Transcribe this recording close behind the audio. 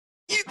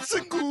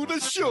Segura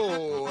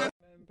Show.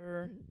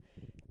 Remember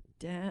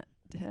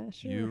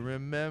Dasher? You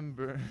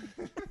remember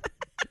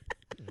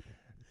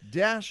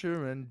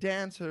Dasher and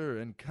Dancer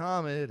and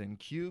Comet and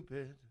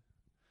Cupid.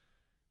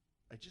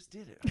 I just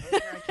did it.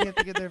 I can't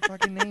think of their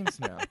fucking names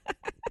now.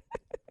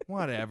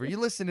 Whatever. You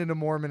listening to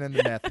Mormon and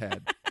the Meth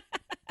Head.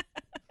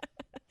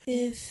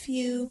 If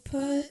you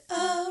put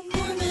a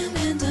Mormon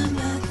and a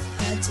meth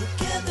head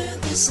together,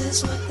 this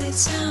is what they'd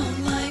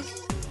sound like.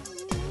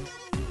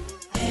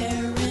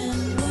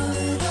 Aaron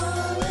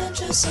Woodall and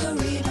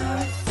Jessa Reed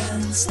are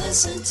friends.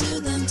 Listen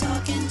to them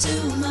talking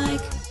to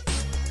Mike.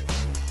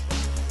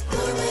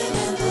 Mormon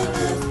and the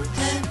meth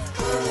head,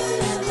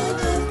 Mormon and the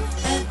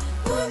meth head,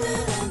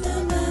 Mormon and the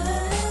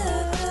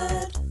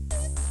meth.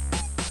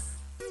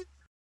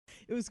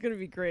 It was gonna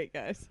be great,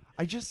 guys.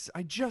 I just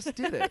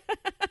did it.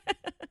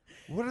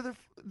 What are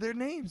their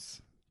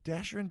names?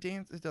 Dasher and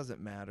Dance? It doesn't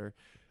matter.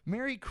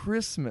 Merry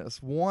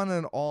Christmas, one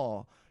and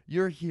all.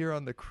 You're here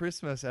on the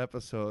Christmas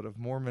episode of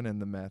Mormon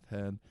and the Meth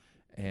Head.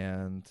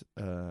 And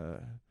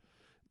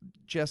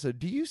Jessa,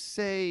 do you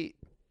say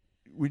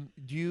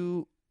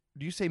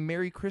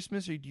Merry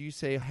Christmas or do you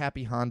say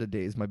Happy Honda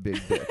Days, my big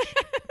bitch?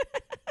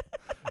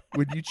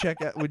 When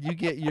you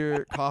get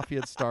your coffee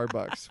at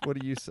Starbucks, what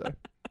do you say?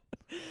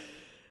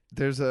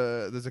 There's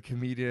a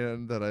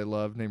comedian that I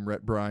love named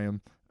Rhett Bryan.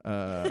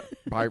 I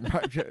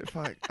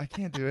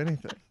can't do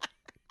anything.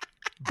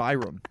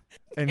 Byram,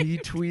 and he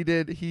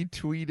tweeted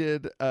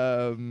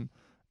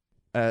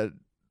at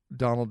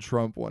Donald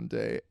Trump one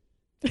day.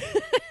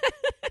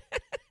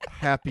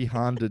 Happy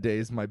Honda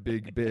Days, my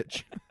big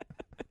bitch.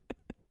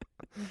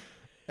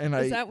 And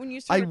Is that when you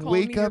started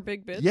calling me your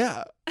big bitch?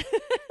 Yeah.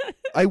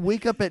 I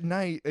wake up at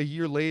night a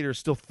year later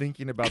still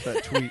thinking about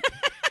that tweet,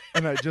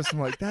 and I'm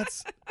like,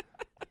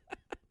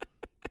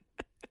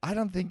 I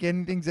don't think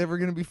anything's ever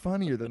gonna be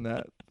funnier than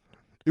that.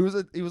 It was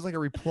like a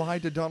reply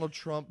to Donald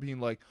Trump being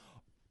like,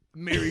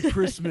 Merry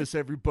Christmas,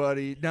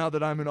 everybody. Now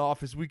that I'm in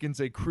office, we can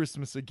say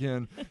Christmas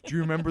again. Do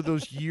you remember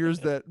those years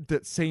that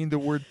saying the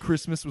word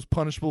Christmas was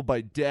punishable by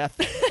death?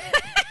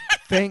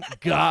 Thank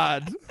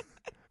God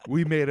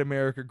we made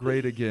America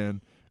great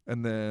again.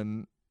 And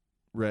then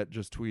Rhett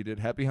just tweeted,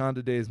 Happy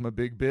Honda Days, my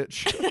big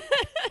bitch.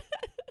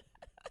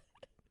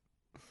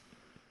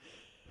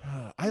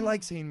 I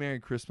like saying Merry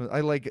Christmas. I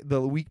like the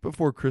week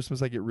before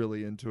Christmas. I get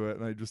really into it,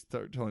 and I just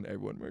start telling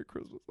everyone Merry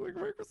Christmas, like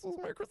Merry Christmas,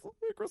 Merry Christmas,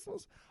 Merry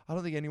Christmas. I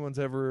don't think anyone's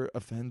ever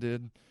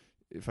offended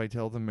if I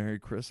tell them Merry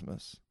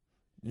Christmas.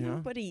 You know?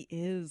 Nobody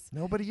is.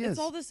 Nobody is. It's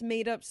all this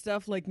made up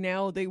stuff. Like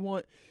now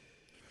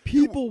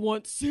people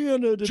want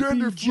Santa to be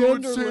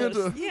Gender-fluid genderless.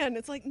 Santa. Yeah, and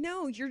it's like,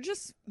 no, you're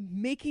just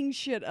making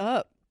shit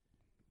up.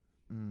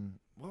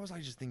 What was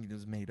I just thinking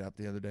was made up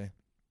the other day?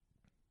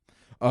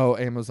 Oh,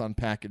 Amazon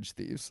package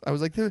thieves. I was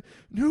like,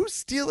 who's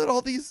stealing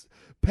all these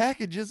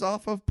packages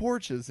off of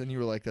porches? And you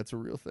were like, that's a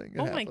real thing. It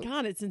My happens.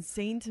 God, it's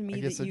insane to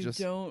me that you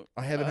don't.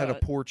 I haven't had a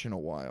porch in a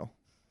while.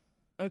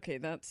 Okay,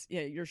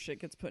 your shit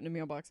gets put in a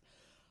mailbox.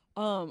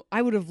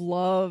 I would have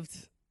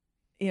loved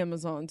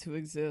Amazon to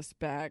exist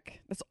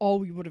back. That's all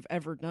we would have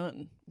ever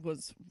done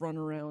was run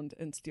around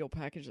and steal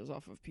packages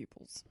off of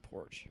people's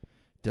porch.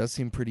 Does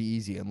seem pretty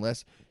easy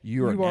unless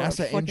you're a You are a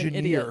NASA fucking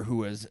engineer idiot.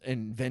 who has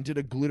invented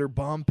a glitter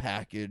bomb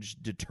package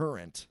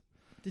deterrent.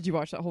 Did you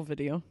watch that whole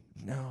video?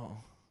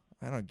 No,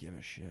 I don't give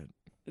a shit.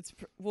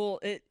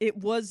 It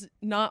was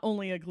not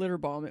only a glitter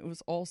bomb, it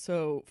was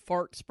also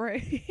fart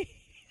spray.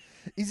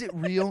 Is it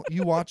real?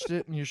 You watched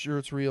it and you're sure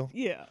it's real?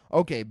 Yeah.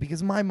 Okay,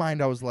 because in my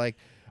mind I was like,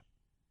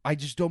 I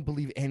just don't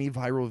believe any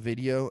viral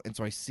video, and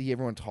so I see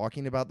everyone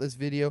talking about this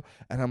video,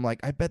 and I'm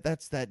like, I bet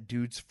that's that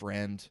dude's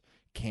friend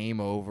came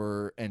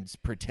over and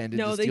pretended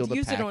to steal the package. No, they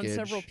used it on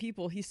several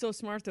people. He's so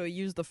smart, though. He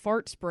used the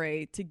fart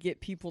spray to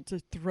get people to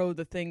throw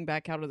the thing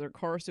back out of their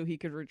car so he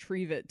could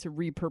retrieve it to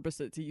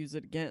repurpose it to use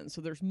it again. So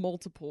there's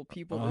multiple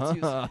people that's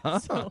used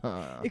it.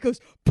 So it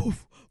goes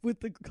poof with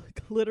the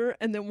glitter,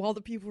 and then while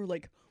the people were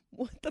like,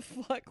 what the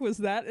fuck was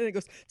that? And it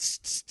goes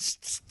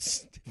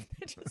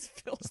it just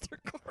fills their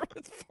car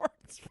with fart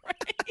spray.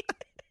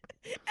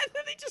 And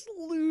then they just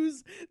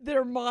lose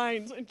their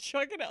minds and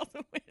chuck it out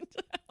the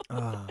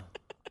window.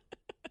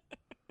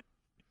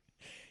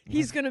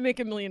 He's going to make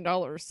 $1 million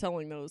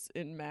selling those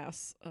in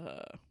mass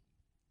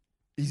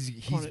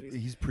quantities.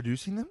 He's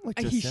producing them? Like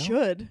He sell?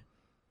 should.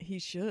 He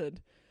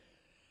should.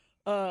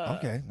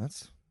 Okay,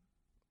 that's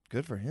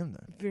good for him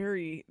then.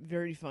 Very,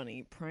 very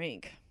funny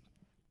prank.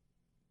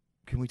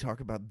 Can we talk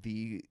about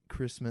The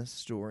Christmas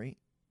Story?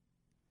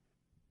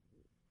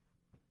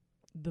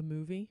 The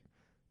movie?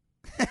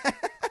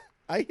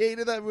 I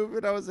hated that movie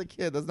when I was a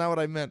kid. That's not what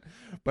I meant.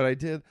 But I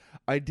did.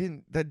 I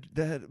didn't.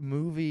 That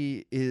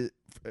movie is,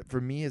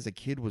 for me as a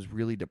kid, was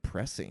really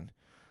depressing.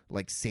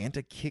 Like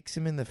Santa kicks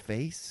him in the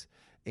face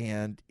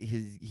and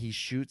he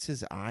shoots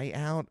his eye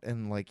out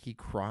and like he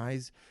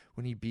cries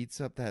when he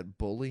beats up that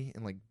bully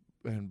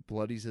and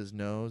bloodies his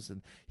nose,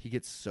 and he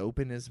gets soap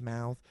in his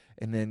mouth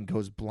and then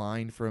goes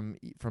blind from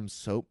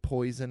soap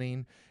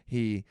poisoning.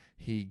 He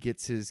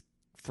gets his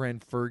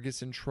friend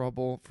Fergus in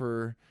trouble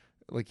for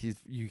like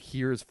you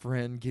hear his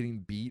friend getting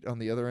beat on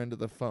the other end of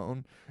the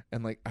phone,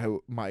 and like I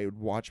would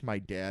watch my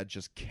dad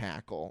just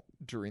cackle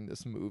during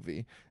this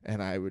movie,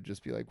 and I would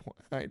just be like,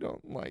 I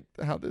don't like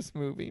how this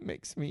movie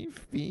makes me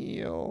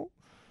feel.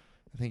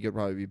 I think it'd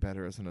probably be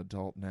better as an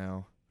adult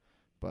now,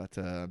 but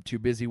I'm too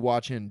busy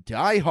watching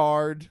Die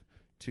Hard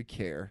to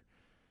care.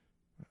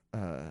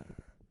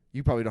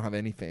 You probably don't have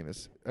any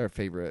famous or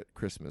favorite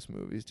Christmas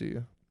movies, do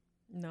you?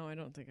 No, I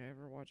don't think I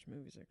ever watched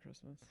movies at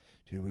Christmas.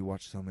 Dude, we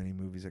watch so many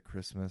movies at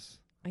Christmas.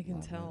 I can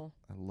Love tell.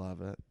 it. I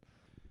love it.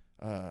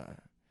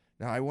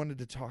 Now I wanted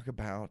to talk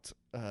about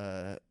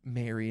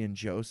Mary and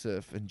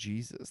Joseph and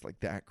Jesus, like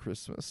that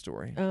Christmas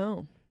story.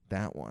 Oh.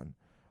 That one.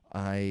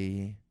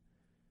 I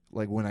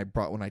like when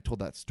I told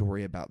that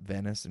story about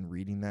Venice and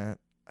reading that,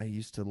 I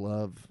used to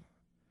love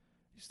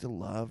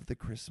the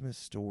Christmas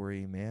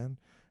story, man.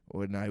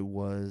 When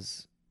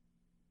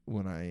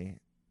I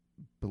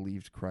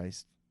believed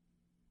Christ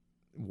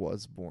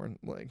was born,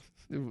 like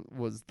it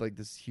was like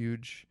this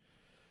huge.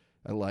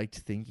 I liked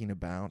thinking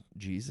about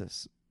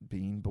Jesus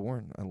being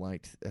born. I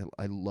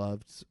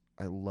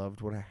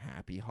loved what a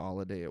happy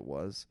holiday it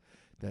was,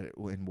 that it,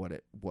 and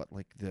what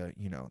like the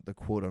the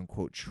quote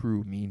unquote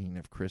true meaning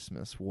of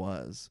Christmas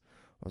was.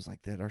 I was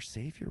like, that our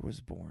Savior was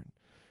born,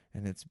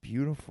 and it's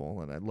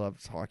beautiful. And I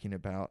love talking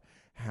about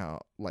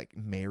how like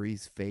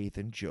Mary's faith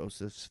and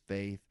Joseph's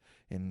faith.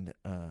 And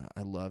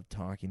I love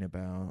talking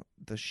about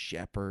the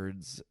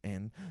shepherds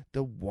and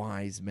the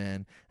wise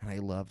men. And I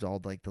loved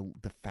all like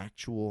the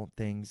factual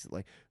things.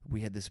 Like we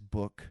had this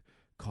book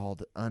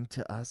called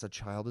Unto Us a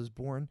Child is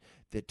Born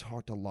that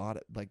talked a lot,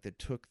 like that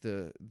took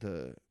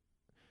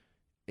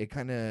it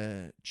kind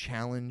of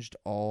challenged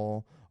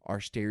all our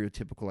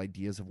stereotypical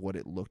ideas of what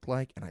it looked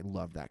like. And I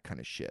love that kind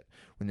of shit.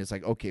 When it's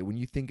like, okay, when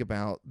you think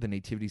about the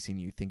nativity scene,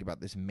 you think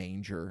about this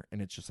manger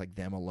and it's just like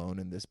them alone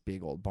in this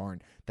big old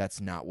barn. That's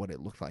not what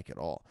it looked like at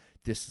all.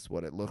 This is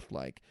what it looked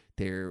like.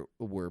 There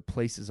were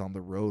places on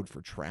the road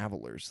for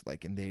travelers,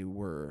 like, and they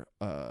were,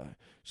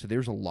 so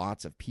there's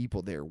lots of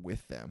people there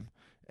with them.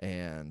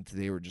 And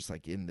they were just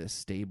like in this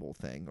stable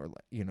thing, or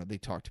they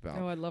talked about.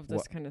 Oh, I love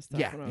this kind of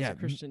stuff when I was a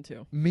Christian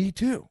too. Me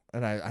too,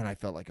 and I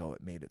felt like, oh,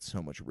 it made it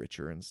so much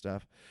richer and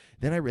stuff.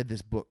 Then I read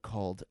this book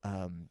called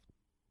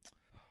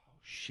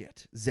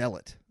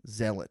Zealot.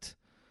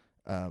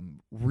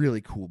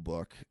 Really cool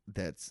book.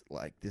 That's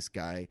like this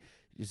guy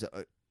is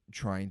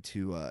trying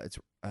to. It's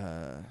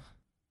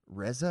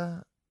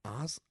Reza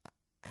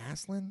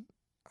Aslan.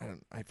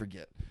 I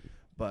forget,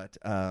 but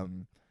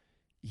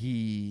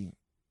he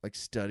like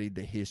studied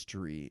the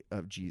history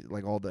of Jesus,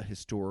 like all the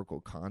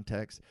historical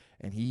context,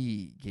 and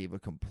he gave a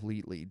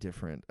completely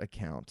different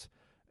account.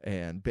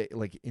 And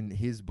like in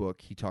his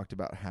book, he talked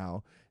about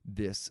how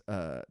this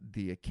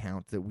the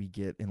account that we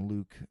get in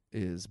Luke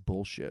is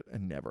bullshit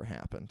and never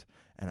happened.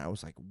 And I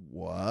was like,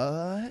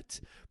 what?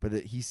 But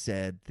he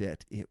said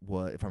that it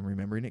was, if I'm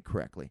remembering it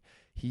correctly,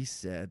 he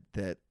said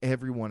that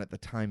everyone at the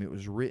time it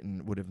was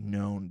written would have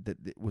known that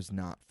it was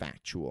not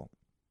factual,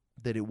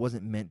 that it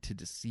wasn't meant to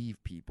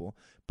deceive people,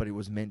 but it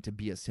was meant to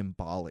be a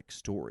symbolic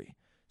story.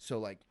 So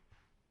like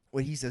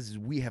what he says is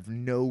we have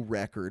no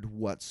record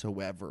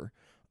whatsoever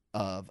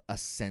of a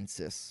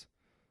census,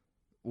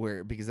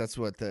 because that's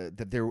what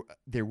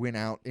there went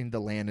out in the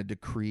land a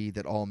decree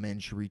that all men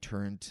should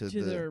return to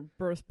their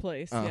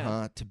birthplace,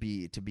 to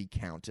be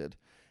counted.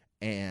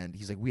 And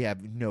he's like, we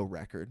have no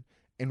record.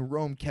 And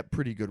Rome kept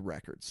pretty good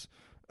records.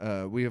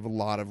 We have a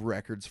lot of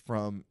records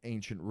from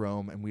ancient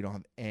Rome, and we don't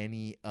have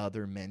any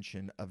other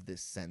mention of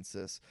this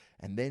census.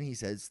 And then he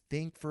says,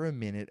 think for a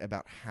minute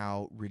about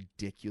how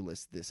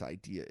ridiculous this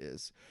idea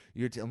is.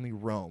 You're telling me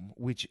Rome,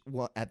 which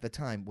at the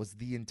time was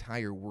the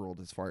entire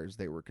world as far as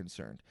they were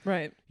concerned.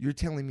 Right. You're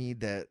telling me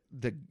that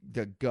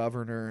the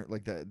governor,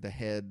 like the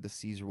head, the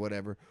Caesar,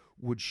 whatever,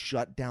 would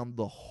shut down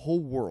the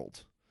whole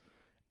world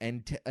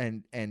and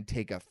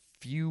take a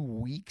few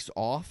weeks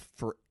off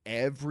for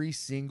every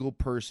single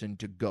person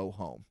to go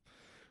home,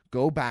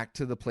 go back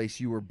to the place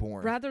you were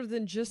born, rather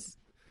than just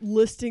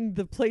listing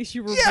the place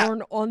you were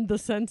born on the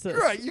census.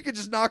 Right. You could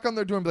just knock on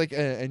their door and be like,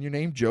 and your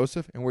name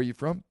Joseph, and where you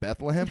from?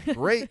 Bethlehem.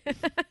 Great.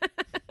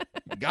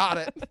 Got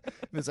it.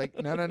 And it's like,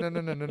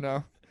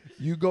 no.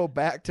 You go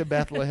back to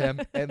Bethlehem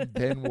and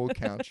then we'll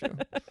count you.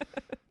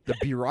 The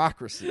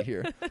bureaucracy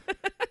here.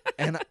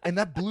 And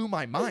that blew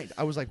my mind.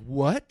 I was like,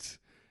 what?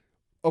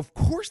 Of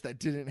course that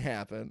didn't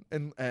happen,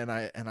 and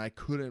I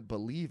couldn't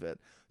believe it.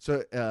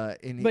 So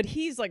but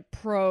he's like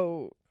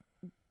pro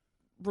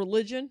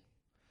religion.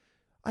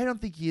 I don't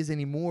think he is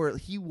anymore.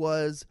 He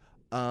was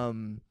a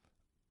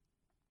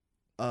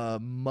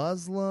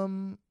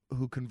Muslim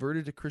who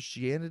converted to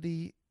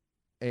Christianity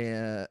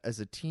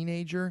as a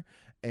teenager,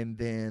 and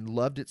then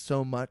loved it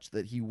so much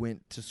that he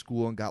went to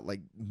school and got like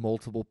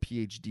multiple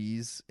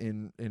PhDs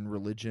in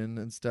religion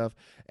and stuff.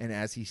 And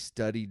as he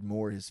studied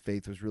more, his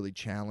faith was really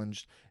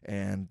challenged.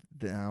 And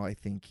now I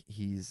think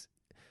he's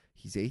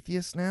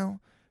atheist now.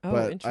 Oh,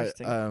 but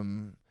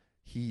interesting.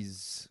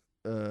 He's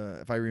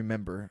if I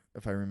remember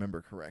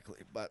correctly.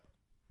 But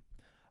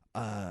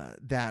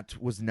that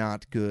was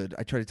not good.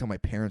 I tried to tell my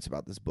parents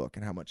about this book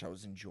and how much I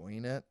was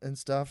enjoying it and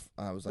stuff.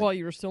 I was like, Well,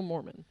 you were still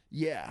Mormon.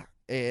 yeah.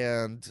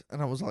 And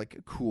I was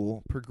like,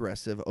 cool,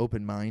 progressive,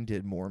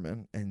 open-minded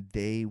Mormon, and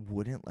they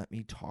wouldn't let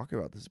me talk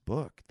about this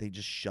book. They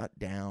just shut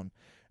down,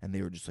 and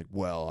they were just like,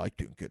 well, I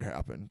think it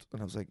happened.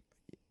 And I was like,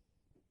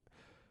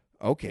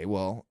 okay,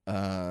 well,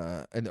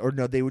 or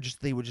no, they would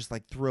just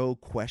like throw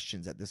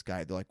questions at this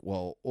guy. They're like,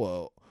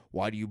 well,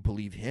 why do you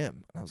believe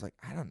him? And I was like,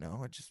 I don't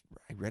know.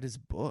 I read his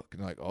book.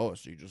 And they're like, oh,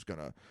 so you're just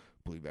gonna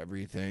believe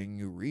everything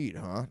you read,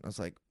 huh? And I was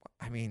like,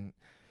 I mean,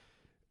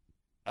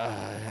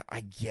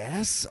 I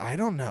guess. I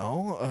don't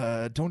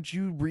know. Don't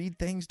you read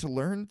things to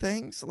learn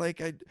things?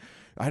 Like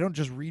I don't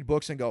just read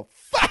books and go,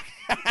 fuck.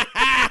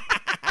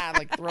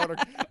 Like throw it.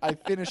 I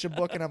finish a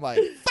book and I'm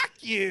like, fuck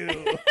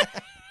you.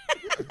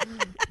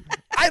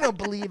 I don't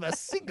believe a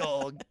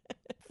single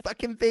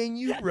fucking thing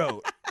you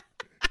wrote.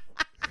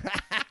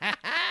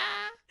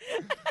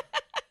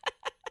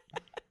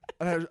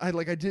 And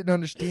I didn't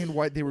understand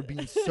why they were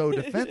being so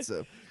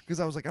defensive, because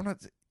I was like, I'm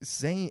not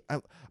saying,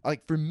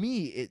 like, for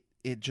me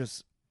it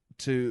just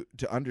to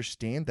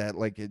understand that,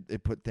 like,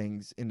 it put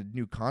things in a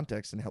new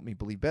context and helped me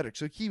believe better.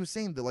 So he was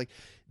saying that, like,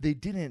 they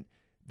didn't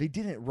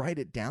write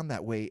it down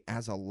that way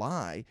as a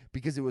lie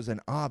because it was an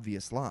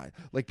obvious lie.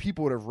 Like,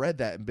 people would have read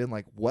that and been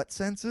like, what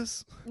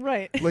census?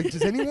 Right. Like,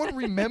 does anyone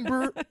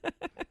remember?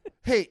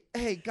 Hey,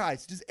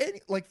 guys,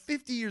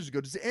 50 years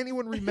ago, does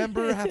anyone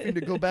remember having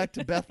to go back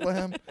to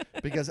Bethlehem?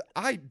 Because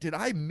did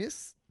I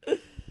miss?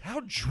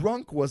 How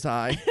drunk was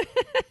I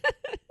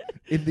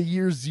in the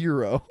year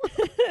 0?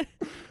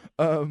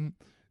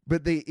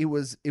 But it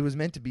was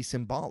meant to be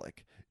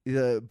symbolic.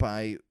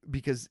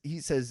 Because he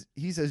says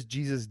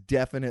Jesus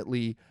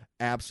definitely,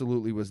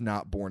 absolutely was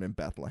not born in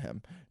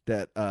Bethlehem,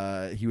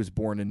 that he was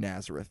born in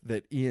Nazareth,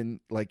 that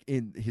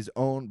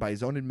by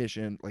his own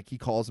admission, like, he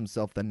calls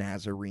himself the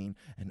Nazarene,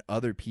 and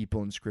other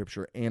people in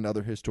scripture and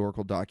other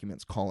historical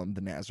documents call him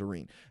the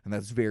Nazarene, and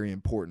that's very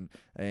important.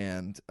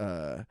 And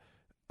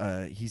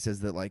he says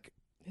that, like,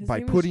 His by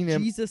name putting was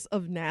him Jesus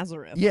of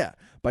Nazareth. yeah,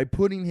 by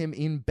putting him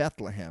in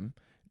Bethlehem,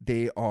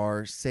 they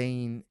are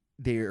saying,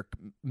 they're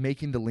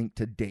making the link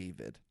to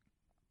David,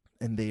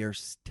 and they are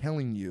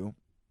telling you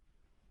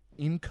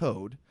in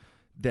code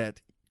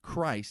that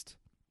Christ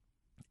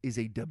is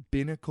a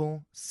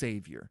divinical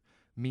savior,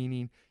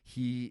 meaning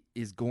he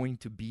is going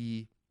to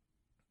be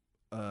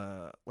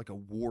like a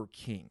war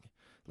king.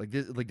 Like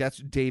this, like that's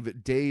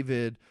David.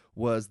 David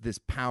was this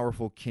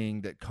powerful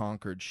king that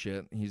conquered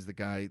shit. He's the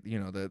guy,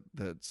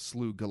 that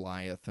slew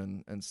Goliath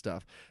and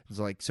stuff. It's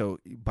like, so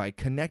by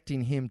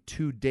connecting him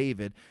to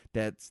David,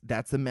 that's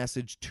the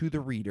message to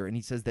the reader. And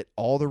he says that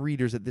all the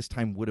readers at this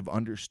time would have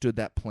understood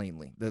that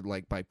plainly. That,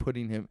 like, by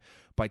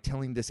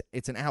telling this,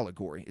 it's an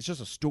allegory. It's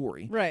just a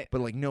story, Right.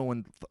 But, like, no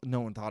one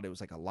thought it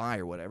was like a lie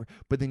or whatever.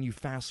 But then you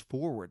fast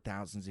forward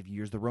thousands of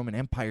years, the Roman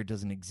Empire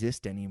doesn't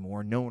exist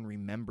anymore. No one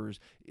remembers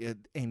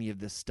any of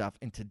this stuff.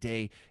 And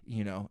today,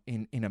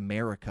 in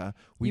America,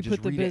 we You just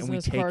put the read it and we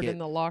business take card it. in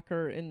the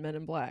locker in Men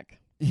in Black.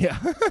 Yeah,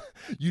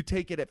 you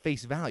take it at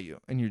face value,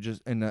 and you're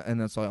just and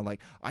that's all.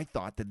 Like, I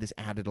thought that this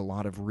added a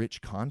lot of rich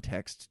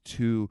context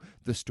to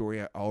the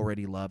story I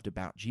already loved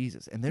about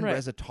Jesus. And then Right.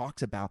 Reza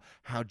talks about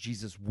how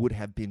Jesus would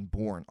have been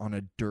born on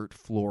a dirt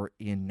floor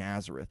in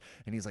Nazareth,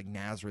 and he's like,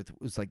 Nazareth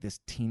was like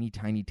this teeny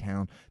tiny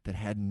town that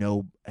had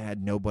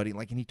nobody.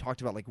 Like, and he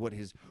talked about, like, what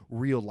his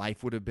real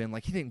life would have been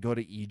like. He didn't go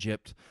to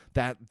Egypt.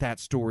 That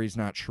story's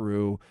not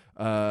true.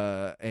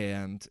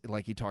 And,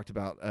 like, he talked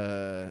about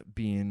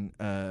being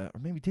or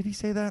maybe did he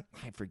say that?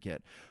 I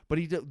forget. But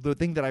the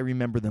thing that I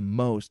remember the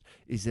most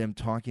is them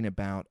talking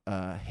about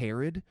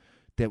Herod,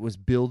 that was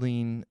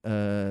building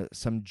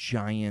some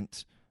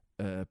giant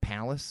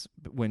palace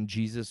when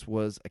Jesus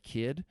was a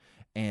kid,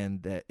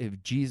 and that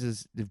if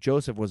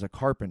Joseph was a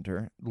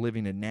carpenter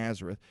living in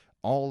Nazareth,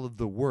 all of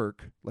the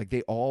work, like,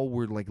 they all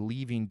were, like,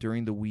 leaving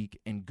during the week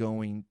and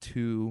going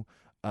to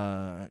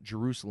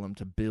Jerusalem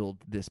to build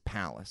this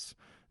palace.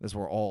 This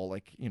were all,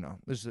 like,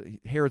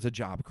 Herod's a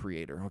job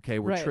creator, okay?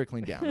 We're Right.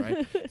 trickling down,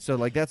 right? So,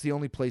 like, that's the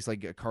only place,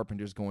 like, a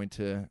carpenter's going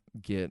to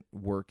get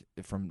work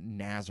from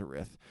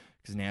Nazareth,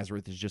 because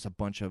Nazareth is just a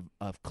bunch of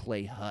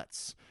clay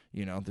huts,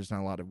 there's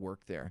not a lot of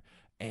work there.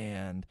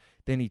 And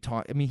then he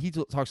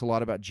talks a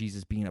lot about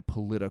Jesus being a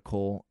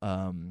political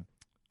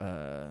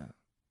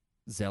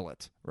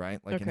zealot, right?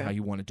 Like, and Okay. how he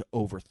wanted to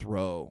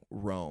overthrow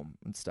Rome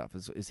and stuff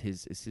is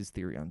his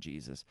theory on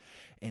Jesus.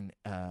 And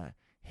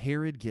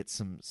Herod gets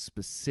some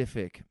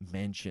specific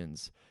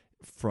mentions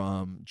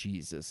from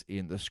Jesus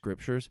in the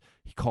scriptures.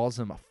 He calls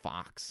him a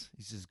fox.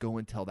 He says, go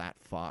and tell that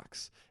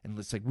fox. And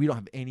it's like, we don't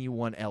have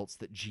anyone else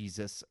that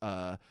Jesus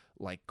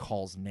like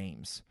calls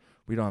names.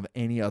 We don't have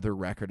any other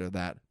record of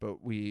that,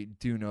 but we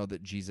do know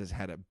that Jesus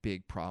had a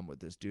big problem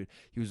with this dude.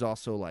 He was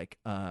also like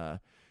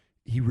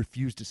he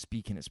refused to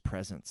speak in his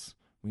presence.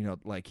 You know,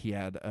 like he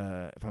had,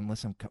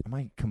 am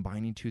I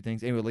combining two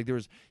things? Anyway, like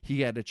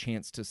he had a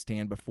chance to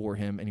stand before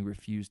him and he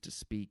refused to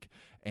speak.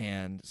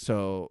 And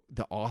so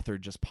the author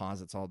just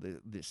posits all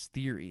this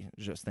theory,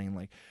 just saying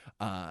like,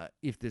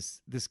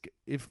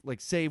 if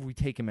like, say we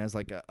take him as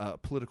like a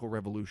political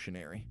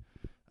revolutionary,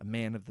 a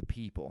man of the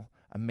people,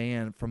 a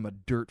man from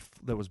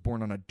that was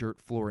born on a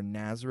dirt floor in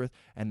Nazareth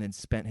and then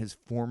spent his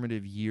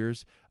formative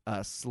years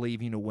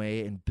slaving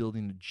away and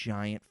building a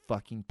giant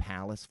fucking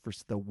palace for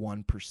the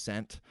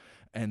 1%,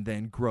 and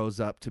then grows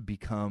up to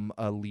become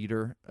a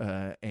leader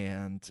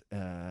and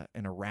a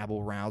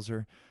rabble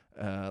rouser.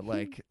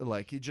 Like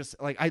it just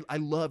like I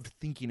loved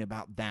thinking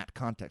about that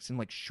context and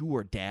like,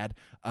 sure, Dad,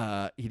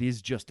 it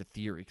is just a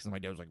theory, because my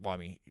dad was like, well, I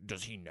mean,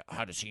 does he know?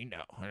 How does he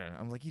know?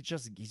 I'm like,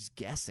 he's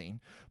guessing,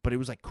 but it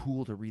was like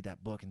cool to read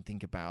that book and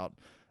think about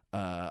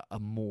a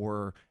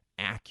more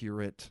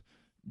accurate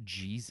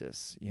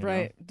Jesus,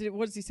 right?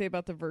 What does he say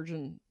about the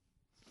virgin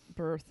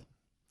birth?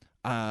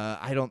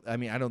 I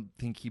don't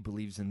think he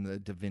believes in the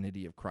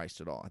divinity of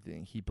Christ at all. I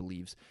think he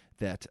believes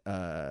that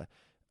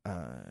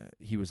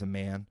he was a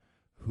man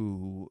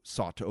who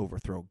sought to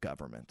overthrow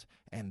government,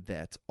 and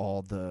that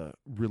all the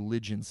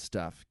religion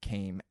stuff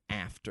came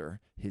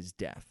after his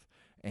death,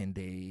 and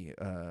they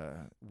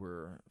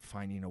were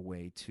finding a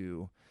way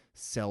to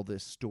sell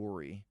this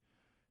story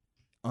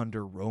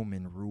under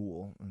Roman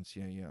rule. And so,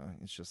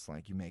 it's just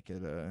like you make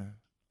it a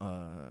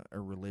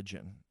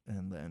religion,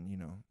 and then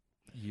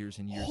years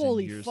and years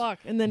Holy and years, fuck!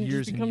 And then it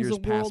years just and becomes years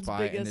the pass world's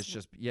by, and biggest it's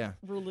just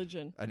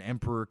religion. an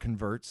emperor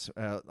converts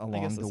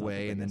along that's the not the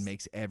way, and then biggest.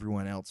 makes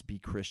everyone else be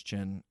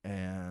Christian,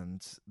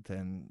 and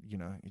then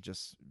it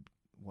just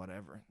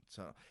whatever.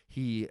 So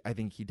I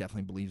think he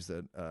definitely believes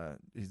that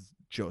is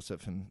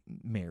Joseph and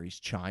Mary's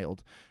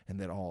child, and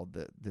that all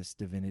this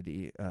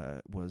divinity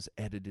was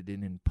edited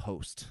in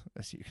post,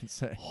 as you can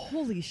say.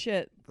 Holy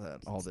shit! That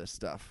all this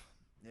stuff,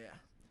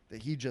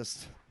 that he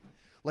just.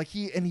 Like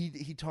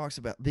he talks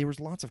about, there was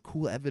lots of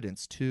cool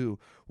evidence too,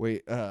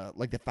 where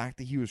like the fact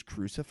that he was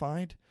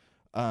crucified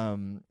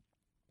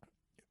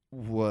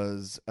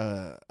was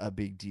a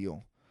big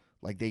deal.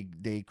 Like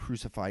they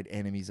crucified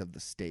enemies of the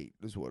state,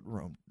 is what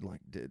Rome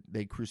did.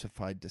 They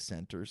crucified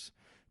dissenters,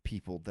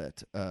 people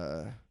that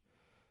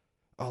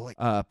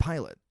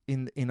Pilate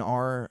in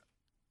our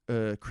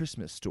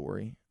Christmas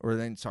story,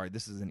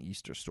 this is an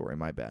Easter story,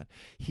 my bad.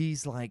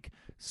 He's like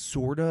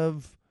sort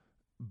of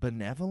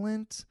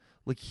benevolent.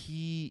 Like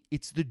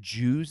it's the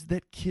Jews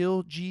that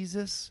kill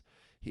Jesus,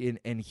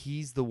 and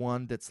he's the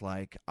one that's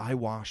like, I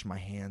wash my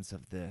hands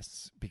of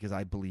this because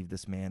I believe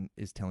this man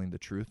is telling the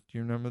truth. Do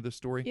you remember the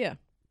story? Yeah.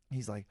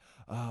 He's like,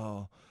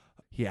 oh,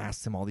 he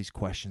asks him all these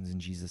questions, and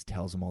Jesus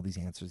tells him all these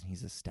answers, and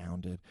he's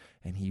astounded,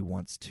 and he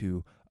wants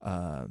to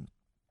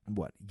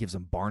gives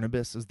him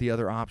Barnabas as the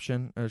other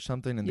option or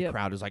something, and the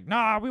crowd is like,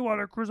 nah, we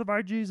want to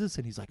crucify Jesus,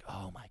 and he's like,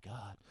 oh my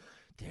God,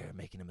 they're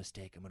making a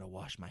mistake. I'm going to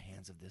wash my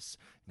hands of this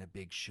in a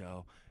big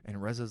show.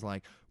 And Reza's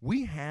like,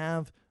 we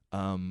have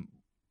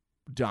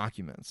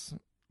documents.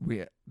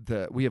 We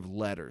have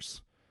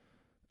letters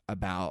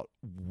about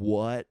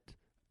what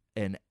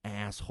an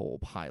asshole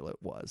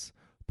Pilate was.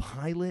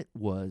 Pilate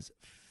was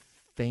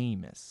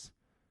famous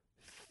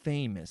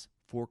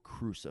for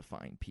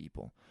crucifying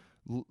people.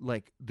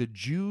 Like the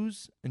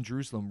Jews in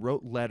Jerusalem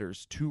wrote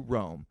letters to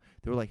Rome.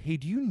 They were like, hey,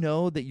 do you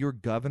know that your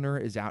governor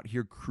is out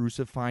here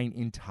crucifying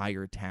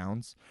entire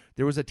towns?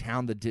 There was a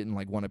town that didn't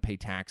want to pay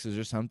taxes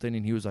or something,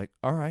 and he was like,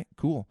 all right,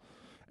 cool.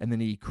 And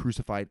then he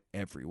crucified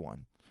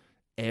everyone.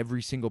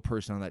 Every single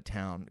person on that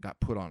town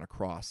got put on a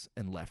cross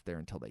and left there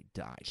until they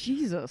died.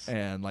 Jesus.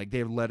 And they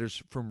have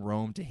letters from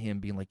Rome to him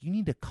being like, you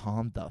need to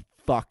calm the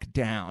fuck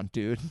down,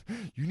 dude.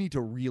 You need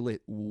to reel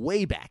it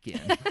way back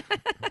in.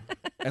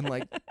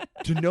 And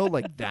to know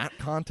that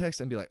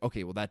context and be like,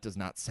 okay, well, that does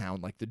not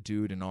sound like the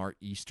dude in our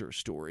Easter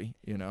story,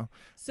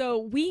 So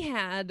we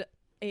had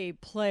a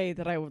play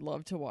that I would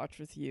love to watch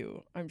with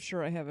you. I'm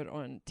sure I have it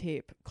on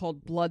tape,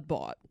 called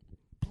Bloodbot.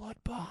 Bloodbot.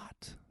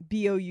 Bought,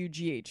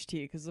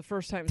 because the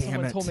first time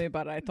someone told me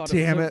about it, I thought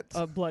it was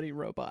a bloody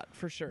robot,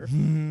 for sure.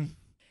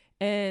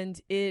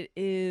 And it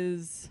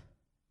is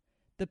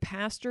the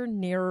pastor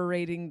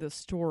narrating the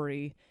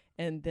story,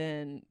 and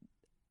then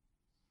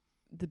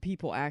the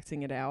people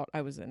acting it out.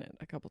 I was in it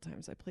a couple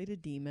times. I played a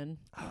demon.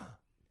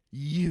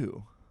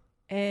 You.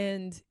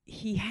 And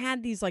he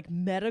had these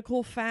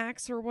medical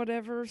facts or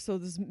whatever. So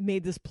this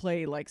made this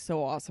play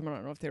so awesome. I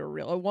don't know if they were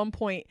real. At one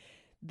point,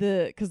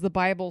 because the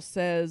Bible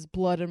says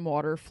blood and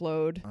water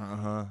flowed.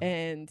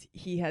 And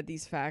he had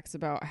these facts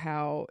about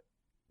how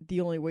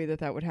the only way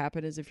that would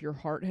happen is if your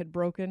heart had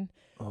broken.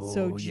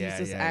 So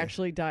Jesus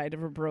actually died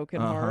of a broken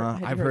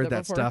heart. I've heard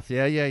that stuff.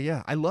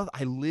 Yeah. I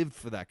lived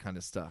for that kind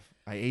of stuff.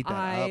 I ate that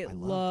up. I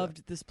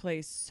loved this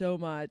place so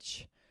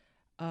much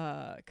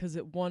because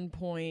at one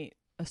point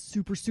a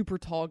super, super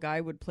tall guy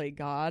would play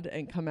God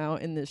and come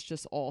out in this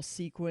just all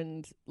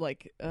sequined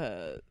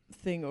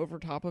thing over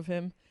top of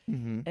him.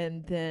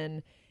 And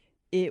then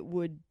it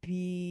would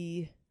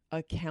be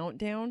a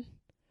countdown.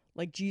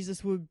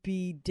 Jesus would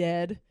be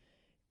dead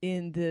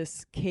in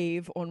this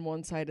cave on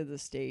one side of the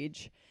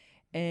stage,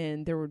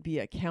 and there would be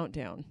a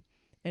countdown,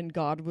 and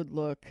God would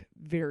look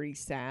very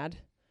sad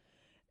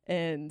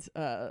and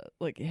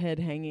like head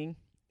hanging,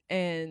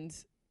 and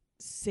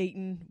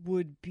Satan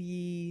would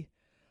be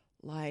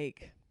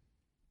like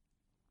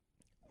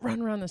run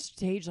around the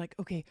stage like,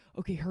 okay,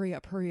 hurry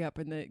up,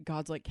 and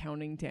God's like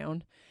counting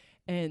down,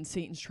 and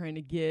Satan's trying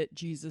to get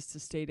Jesus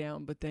to stay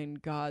down, but then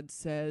God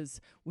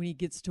says when he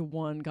gets to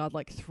 1, God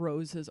like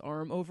throws his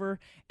arm over,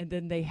 and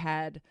then they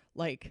had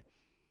like,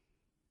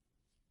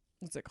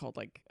 what's it called,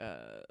 like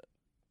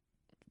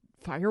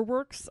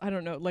fireworks, I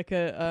don't know, like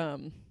a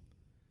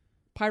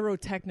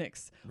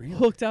pyrotechnics Really?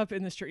 hooked up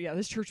in this church. Yeah,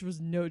 this church was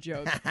no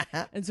joke.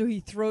 And so he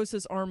throws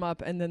his arm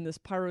up, and then this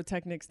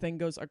pyrotechnics thing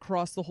goes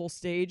across the whole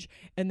stage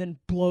and then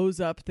blows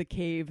up the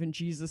cave, and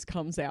Jesus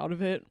comes out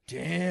of it.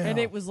 Damn. And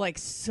it was like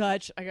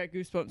I got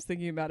goosebumps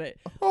thinking about it.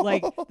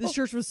 Like, this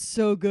church was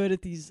so good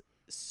at these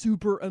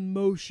super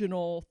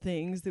emotional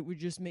things that would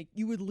just make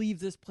you would leave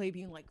this play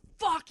being like,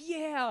 fuck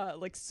yeah,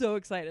 like so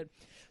excited.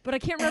 But I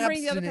can't remember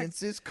any of the other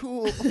Abstinence is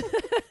cool.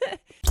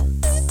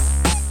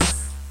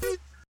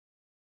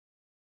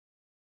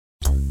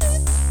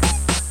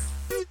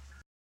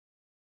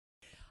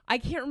 I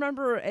can't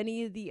remember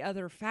any of the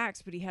other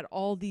facts, but he had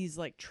all these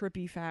like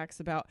trippy facts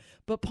about.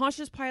 But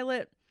Pontius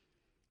Pilate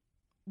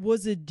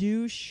was a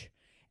douche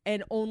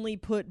and only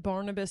put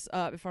Barnabas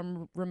up, if I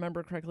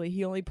remember correctly.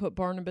 He only put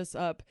Barnabas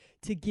up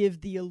to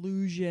give the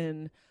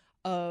illusion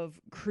of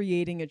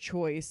creating a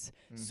choice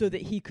so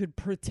that he could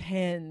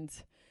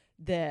pretend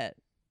that.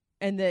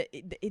 And that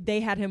they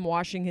had him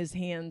washing his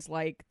hands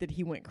like that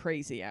he went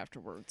crazy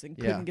afterwards and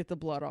couldn't get the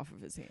blood off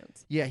of his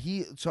hands. Yeah,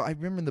 so I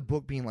remember in the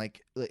book being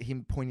like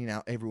him pointing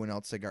out everyone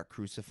else that got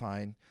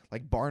crucified.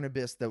 Like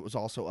Barnabas, that was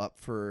also up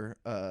for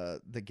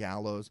the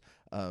gallows,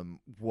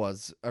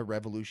 was a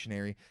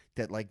revolutionary.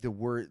 That like the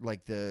word,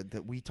 like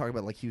that we talk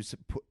about, like he was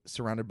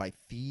surrounded by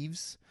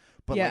thieves.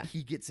 But like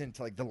he gets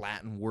into like the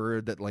Latin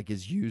word that like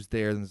is used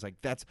there, and it's like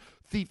that's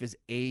thief is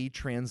a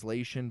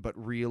translation, but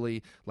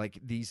really like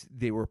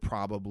they were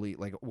probably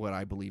like what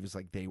I believe is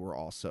like they were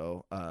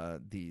also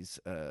these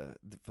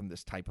from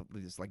this type of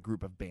this like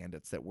group of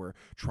bandits that were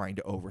trying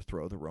to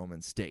overthrow the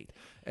Roman state,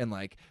 and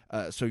like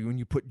so when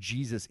you put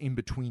Jesus in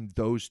between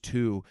those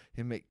two,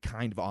 it made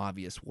kind of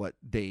obvious what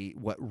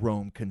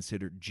Rome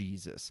considered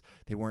Jesus.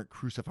 They weren't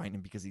crucifying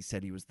him because he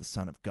said he was the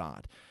Son of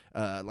God.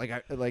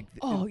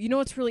 Oh, you know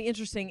what's really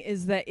interesting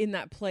is that in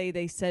that play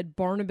they said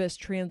Barnabas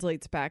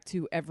translates back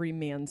to every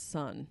man's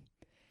son.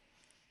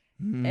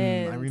 And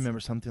I remember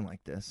something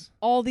like this.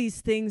 All these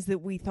things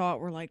that we thought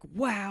were like,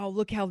 wow,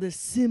 look how this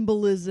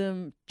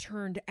symbolism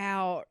turned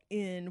out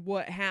in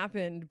what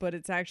happened, but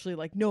it's actually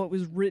like, no, it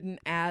was written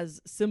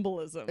as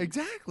symbolism.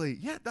 Exactly.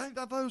 Yeah, I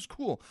thought that was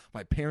cool.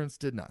 My parents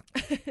did not.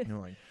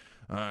 Like,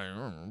 I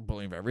don't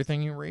believe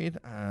everything you read.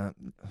 I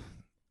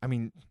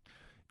mean,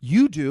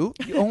 you do.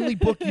 The only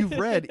book you've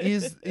read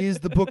is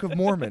the Book of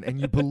Mormon,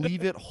 and you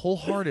believe it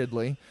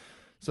wholeheartedly.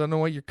 So I don't know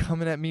why you're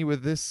coming at me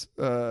with this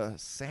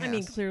sass. I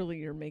mean, clearly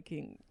you're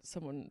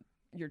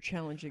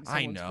challenging someone's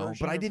I know,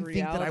 version but I of didn't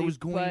think that I reality, was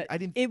going. but I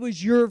didn't. It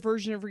was your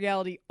version of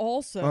reality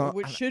also,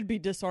 which should be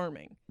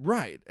disarming.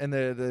 Right, and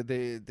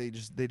they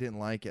didn't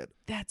like it.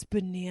 That's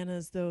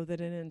bananas, though, that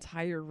an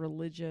entire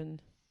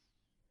religion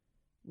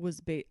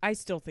was I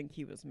still think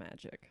he was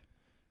magic.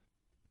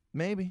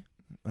 Maybe.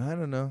 I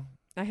don't know.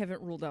 I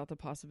haven't ruled out the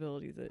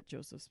possibility that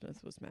Joseph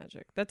Smith was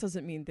magic. That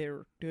doesn't mean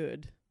they're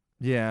good.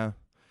 Yeah.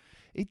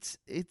 It's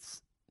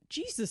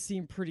Jesus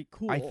seemed pretty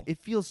cool. it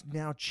feels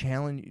now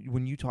challenging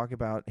when you talk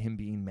about him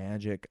being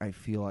magic. I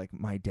feel like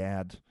my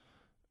dad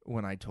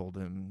when I told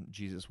him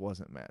Jesus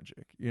wasn't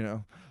magic, you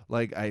know?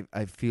 Like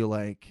I feel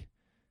like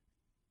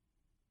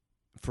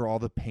for all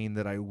the pain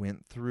that I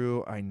went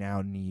through, I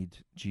now need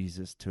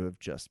Jesus to have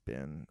just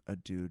been a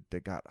dude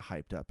that got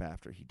hyped up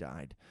after he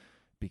died.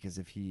 Because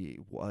if he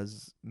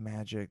was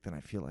magic, then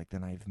I feel like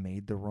then I've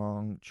made the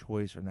wrong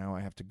choice, or now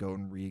I have to go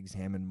and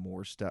re-examine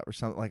more stuff or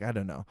something. Like, I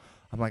don't know.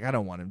 I'm like, I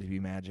don't want him to be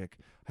magic.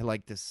 I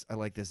like this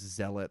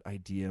zealot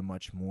idea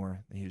much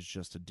more. He was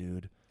just a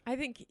dude. I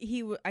think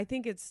I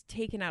think it's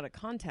taken out of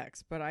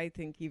context, but I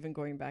think even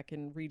going back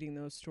and reading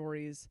those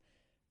stories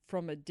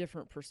from a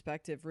different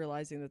perspective,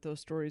 realizing that those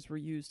stories were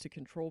used to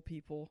control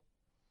people,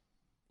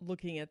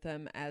 looking at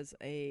them as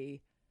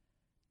a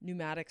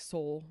pneumatic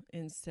soul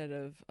instead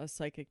of a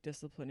psychic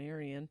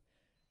disciplinarian,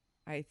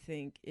 I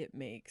think it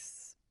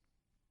makes,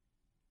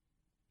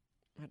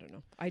 I don't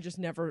know, I just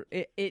never,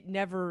 it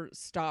never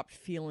stopped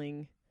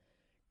feeling,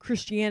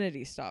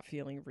 Christianity stopped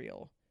feeling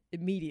real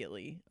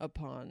immediately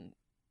upon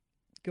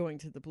going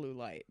to the blue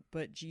light,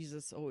 but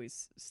Jesus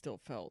always still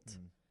felt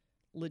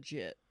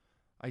legit.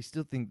 I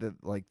still think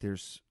that like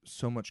there's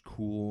so much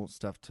cool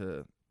stuff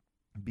to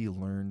be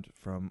learned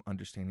from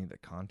understanding the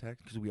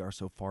context because we are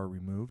so far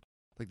removed.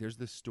 Like there's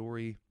this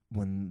story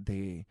when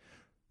they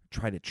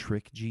try to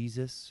trick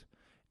Jesus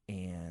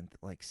and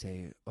like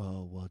say,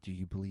 oh, well, do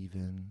you believe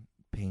in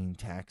paying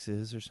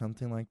taxes or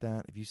something like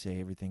that? If you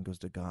say everything goes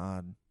to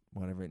God,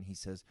 whatever, and he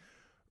says,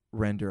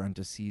 render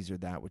unto Caesar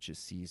that which is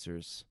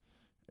Caesar's,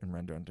 and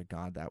render unto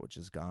God that which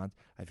is God's.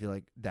 I feel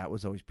like that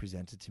was always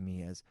presented to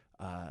me as,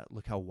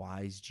 look how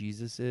wise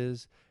Jesus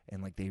is,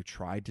 and like they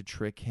tried to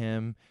trick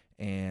him,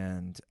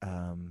 and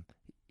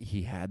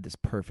he had this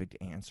perfect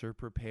answer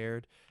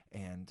prepared.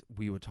 And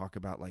we would talk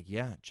about like,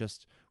 yeah,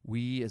 just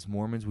we as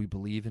Mormons, we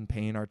believe in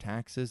paying our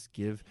taxes,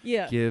 give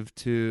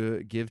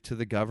to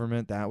the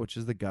government that which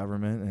is the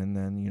government, and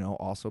then, you know,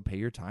 also pay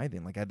your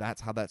tithing. Like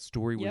that's how that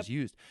story was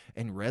used.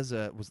 And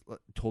Reza was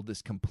told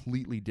this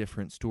completely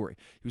different story.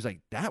 He was like,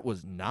 that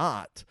was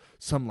not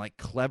some like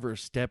clever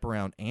step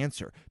around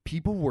answer.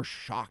 People were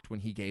shocked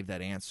when he gave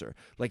that answer.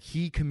 Like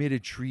he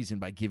committed treason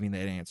by giving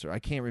that answer. I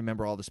can't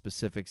remember all the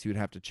specifics. You would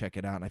have to check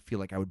it out, and I feel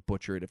like I would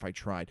butcher it if I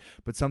tried.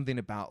 But something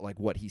about like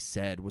what he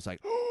said was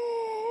like,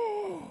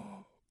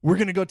 we're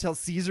gonna go tell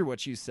Caesar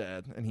what you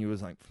said. And he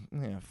was like,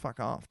 yeah, fuck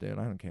off, dude,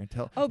 I don't care.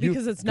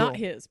 Because it's not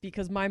his,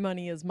 because my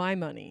money is my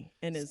money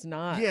and is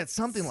not. Yeah, it's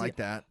something like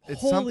that. It's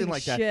Holy something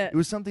like shit. that. It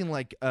was something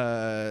like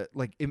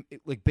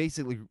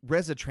basically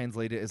Reza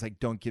translated it as like,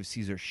 don't give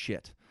Caesar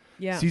shit.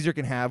 Yeah. Caesar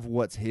can have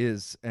what's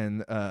his,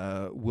 and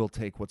we'll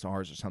take what's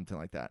ours, or something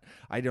like that.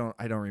 I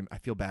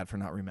feel bad for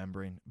not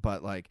remembering,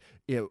 but like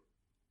it,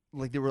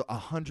 like there were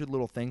 100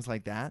 little things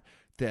like that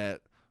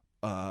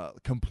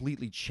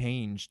completely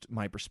changed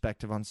my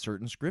perspective on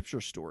certain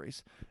scripture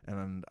stories.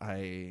 And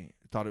I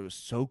thought it was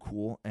so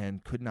cool,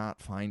 and could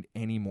not find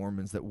any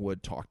Mormons that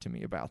would talk to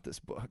me about this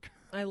book.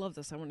 I love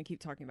this. I want to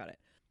keep talking about it.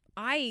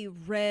 I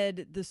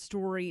read the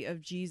story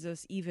of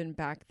Jesus even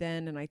back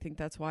then, and I think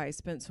that's why I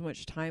spent so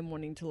much time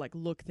wanting to like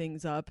look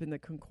things up in the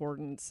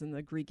concordance and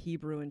the Greek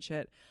Hebrew and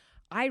shit.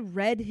 I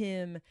read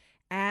him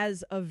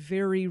as a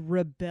very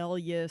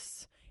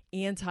rebellious,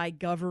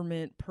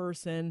 anti-government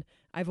person.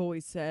 I've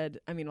always said,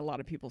 I mean, a lot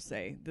of people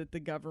say that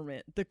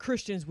the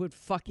Christians would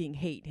fucking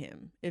hate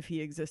him if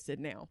he existed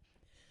now.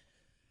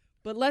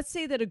 But let's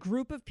say that a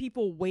group of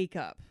people wake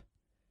up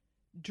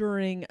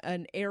during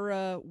an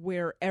era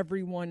where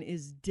everyone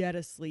is dead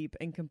asleep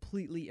and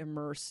completely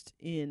immersed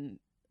in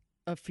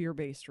a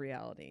fear-based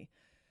reality.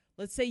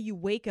 Let's say you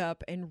wake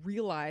up and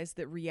realize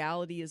that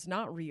reality is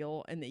not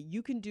real, and that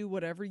you can do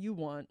whatever you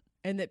want,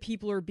 and that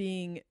people are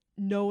being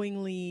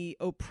knowingly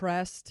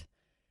oppressed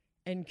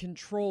and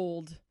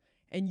controlled,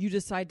 and you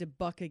decide to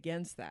buck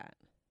against that.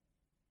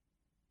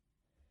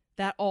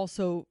 That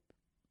also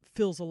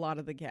fills a lot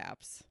of the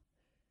gaps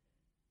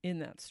in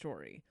that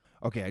story.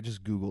 Okay, I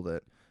just Googled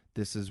it.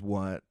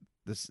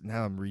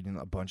 Now I'm reading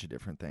a bunch of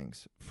different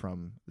things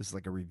from, this is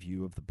like a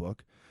review of the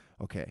book.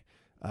 Okay.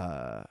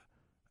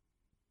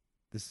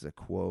 This is a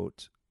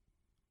quote.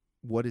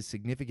 What is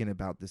significant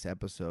about this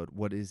episode,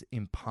 what is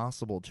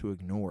impossible to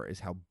ignore, is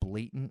how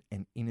blatant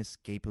and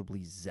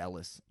inescapably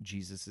zealous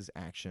Jesus'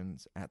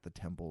 actions at the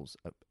temple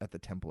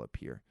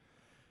appear.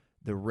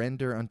 The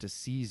render unto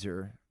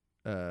Caesar,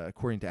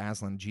 according to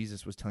Aslan,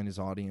 Jesus was telling his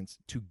audience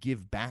to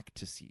give back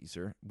to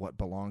Caesar what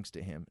belongs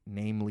to him,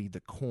 namely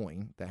the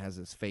coin that has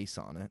his face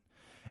on it,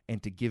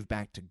 and to give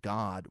back to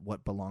God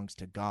what belongs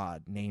to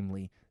God,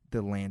 namely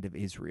the land of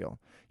Israel.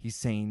 He's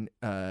saying,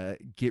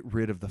 get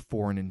rid of the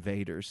foreign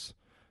invaders.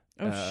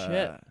 Oh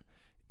shit.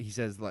 He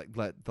says like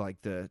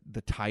the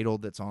title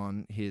that's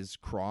on his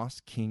cross,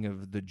 King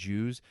of the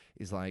Jews,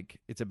 is like,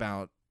 it's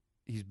about,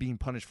 he's being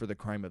punished for the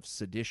crime of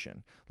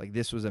sedition. Like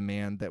this was a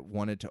man that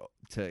wanted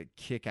to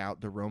kick out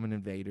the Roman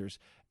invaders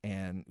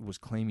and was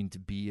claiming to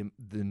be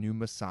the new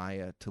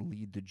Messiah to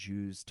lead the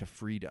Jews to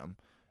freedom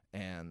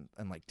and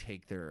like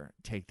take their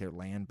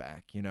land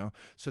back, you know?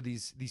 So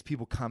these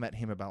people come at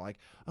him about like,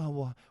 oh,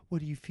 well, what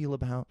do you feel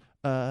about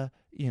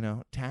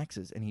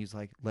taxes? And he's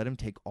like, let them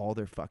take all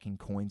their fucking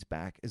coins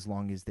back as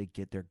long as they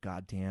get their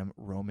goddamn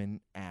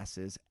Roman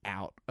asses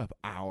out of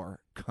our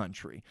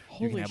country.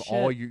 Holy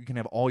You can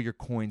have all your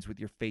coins with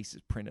your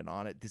faces printed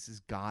on it. This is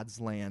God's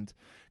land.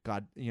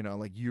 God,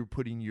 like you're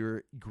putting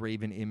your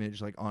graven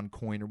image like on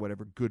coin or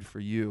whatever. Good for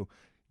you.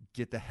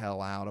 Get the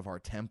hell out of our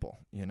temple,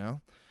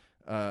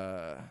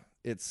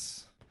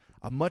 It's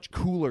a much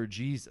cooler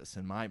Jesus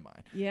in my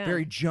mind. Yeah.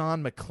 Very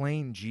John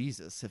McClane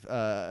Jesus, if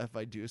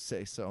I do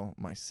say so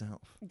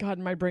myself. God,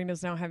 my brain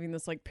is now having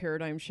this like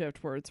paradigm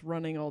shift where it's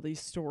running all these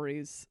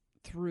stories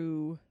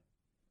through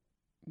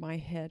my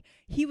head.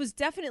 He was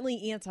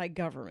definitely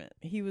anti-government.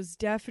 He was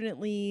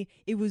definitely,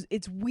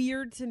 it's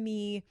weird to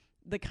me,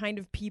 the kind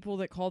of people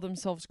that call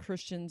themselves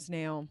Christians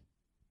now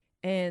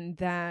and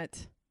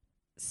that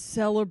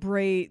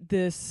celebrate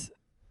this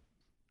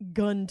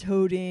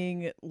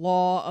gun-toting,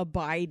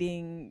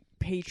 law-abiding,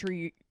 patriotic,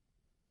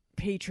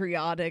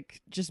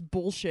 just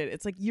bullshit.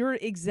 It's like you're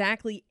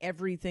exactly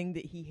everything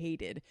that he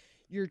hated.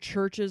 Your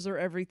churches are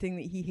everything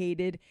that he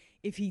hated.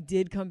 If he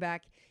did come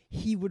back,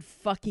 he would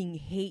fucking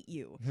hate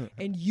you,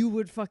 and you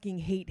would fucking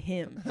hate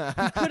him.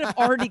 He could have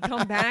already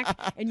come back,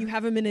 and you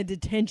have him in a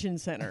detention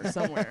center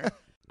somewhere.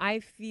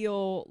 I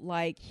feel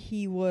like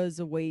he was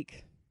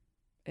awake,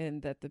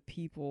 and that the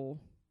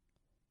people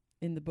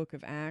in the book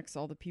of Acts,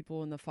 all the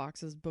people in the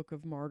Fox's Book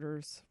of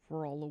Martyrs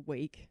were all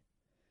awake.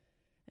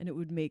 And it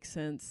would make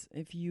sense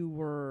if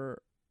you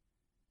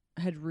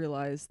had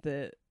realized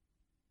that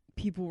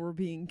people were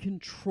being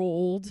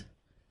controlled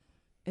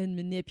and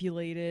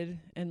manipulated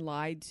and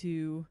lied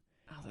to.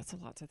 Oh, that's a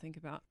lot to think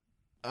about.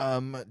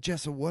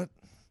 Jessa, what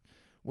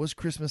was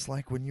Christmas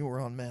like when you were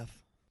on meth?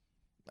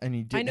 And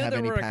you I didn't know have there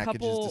any were a packages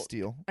couple- to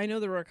steal. I know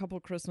there were a couple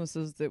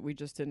Christmases that we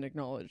just didn't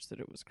acknowledge that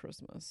it was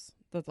Christmas,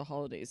 that the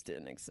holidays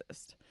didn't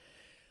exist.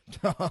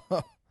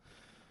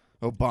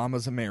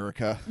 Obama's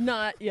America.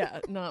 Not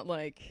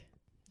like,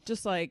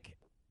 just like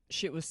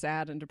shit was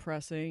sad and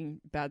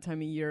depressing, bad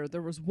time of year.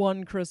 There was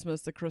one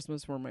Christmas, the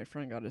Christmas where my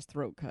friend got his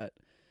throat cut,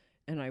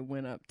 and I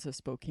went up to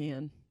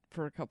Spokane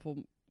for a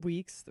couple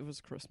weeks. It was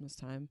Christmas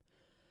time.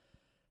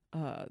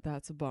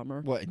 That's a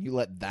bummer. What, and you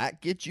let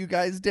that get you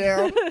guys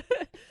down?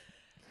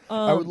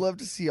 I would love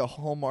to see a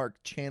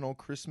Hallmark Channel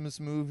Christmas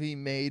movie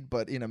made,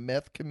 but in a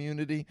meth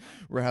community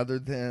rather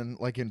than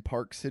like in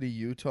Park City,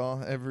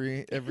 Utah.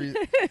 Every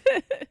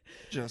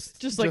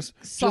just like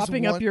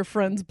sopping up one- your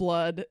friend's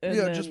blood. And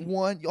yeah, then, just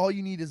one. All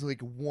you need is like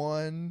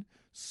one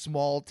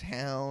small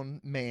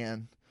town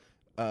man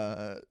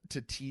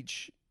to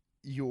teach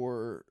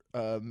your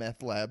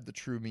meth lab the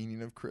true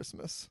meaning of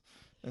Christmas.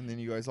 And then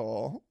you guys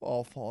all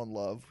fall in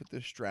love with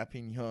this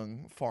strapping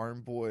young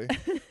farm boy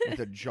with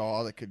a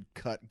jaw that could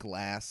cut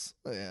glass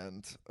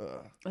and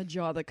a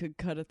jaw that could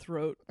cut a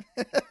throat.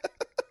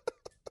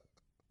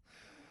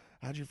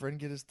 How'd your friend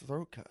get his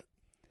throat cut?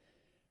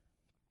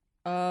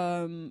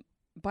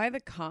 By the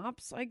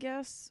cops, I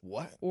guess.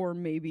 What? Or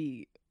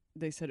maybe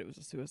they said it was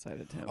a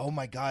suicide attempt. Oh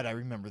my God, I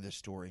remember this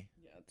story.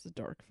 Yeah, it's a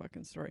dark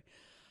fucking story.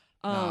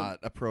 Not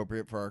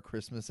appropriate for our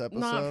Christmas episode.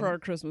 Not for our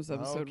Christmas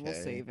episode. Okay. We'll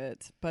save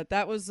it. But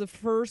that was the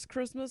first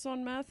Christmas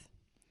on meth.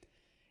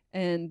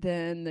 And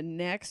then the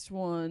next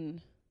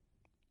one,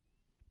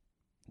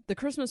 the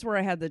Christmas where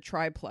I had the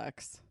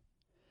triplex,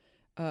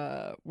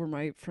 where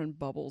my friend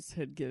Bubbles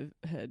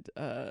had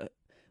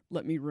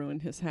let me ruin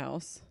his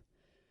house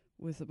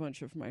with a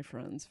bunch of my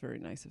friends. Very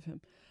nice of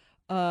him.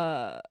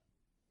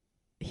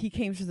 He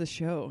came to the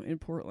show in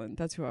Portland.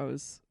 That's who I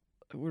was.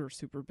 We were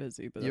super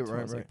busy, but that's what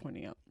I was like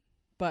pointing out.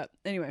 But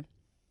anyway,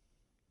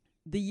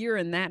 the year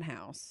in that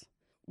house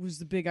was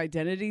the big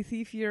identity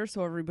thief year,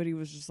 so everybody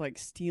was just like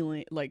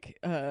stealing, like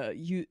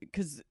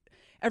because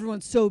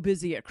everyone's so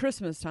busy at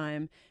Christmas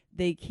time,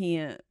 they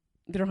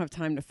don't have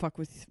time to fuck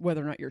with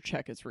whether or not your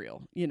check is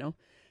real, you know.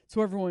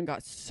 So everyone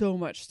got so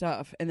much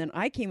stuff, and then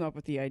I came up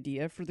with the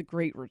idea for the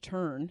Great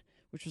Return,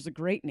 which was a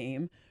great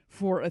name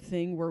for a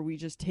thing where we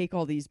just take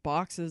all these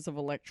boxes of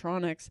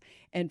electronics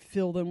and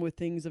fill them with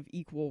things of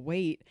equal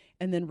weight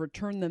and then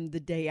return them the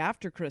day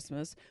after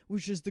Christmas,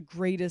 which is the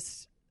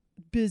greatest,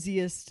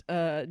 busiest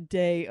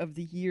day of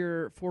the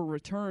year for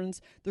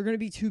returns. They're going to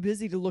be too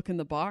busy to look in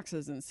the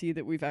boxes and see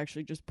that we've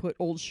actually just put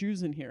old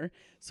shoes in here.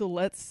 So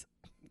let's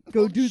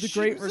go do the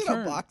Great Shoes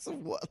Return. In a box of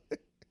what?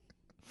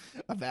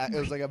 It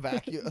was like a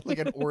vacuum, like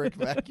an Oric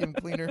vacuum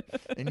cleaner,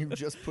 and you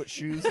just put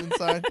shoes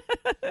inside.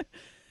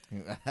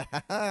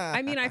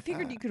 I mean, I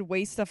figured you could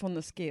weigh stuff on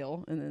the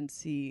scale and then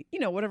see,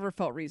 whatever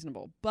felt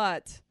reasonable.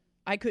 But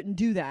I couldn't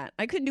do that.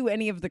 I couldn't do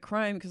any of the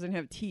crime because I didn't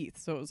have teeth.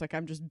 So it was like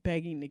I'm just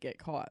begging to get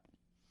caught.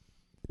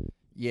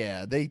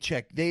 Yeah, they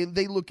check. They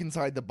look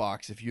inside the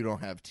box if you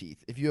don't have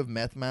teeth. If you have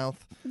meth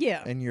mouth,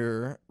 yeah, and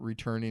you're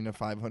returning a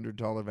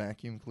 $500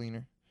 vacuum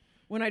cleaner.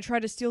 When I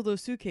tried to steal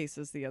those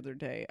suitcases the other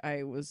day,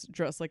 I was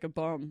dressed like a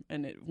bum,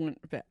 and it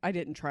went. I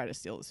didn't try to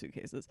steal the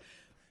suitcases.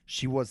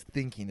 She was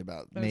thinking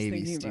about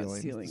maybe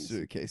stealing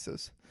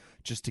suitcases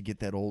just to get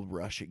that old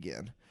rush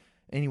again.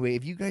 Anyway,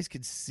 if you guys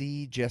could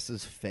see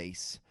Jessa's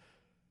face,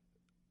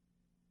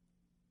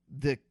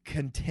 the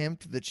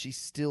contempt that she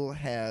still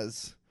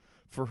has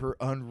for her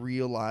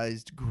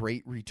unrealized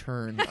great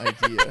return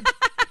idea.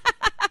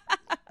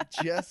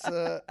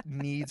 Jessa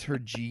needs her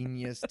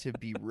genius to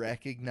be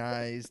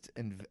recognized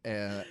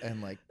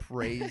and like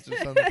praised or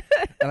something.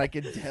 And I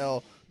can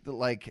tell that,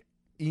 like,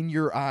 in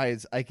your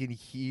eyes, I can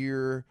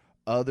hear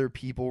other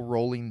people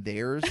rolling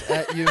theirs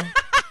at you.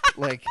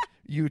 Like,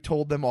 you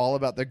told them all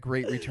about the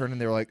great return, and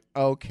they're like,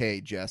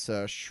 "Okay,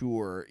 Jessa,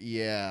 sure,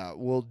 yeah,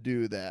 we'll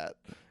do that."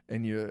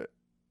 And you're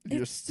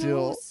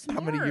still so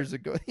how many smart. years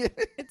ago?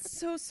 It's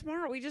so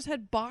smart. We just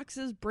had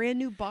brand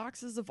new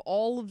boxes of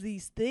all of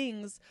these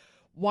things.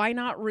 Why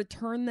not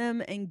return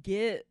them and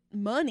get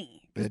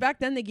money? Because back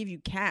then they give you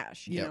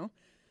cash, you know?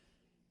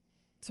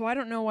 So I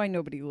don't know why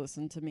nobody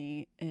listened to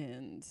me,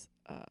 and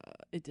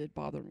it did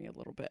bother me a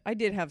little bit. I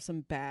did have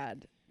some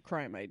bad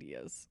crime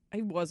ideas.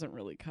 I wasn't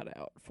really cut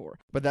out for.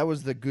 But that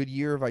was the good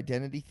year of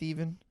identity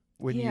thieving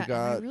when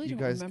I really you don't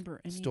guys remember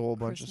any stole a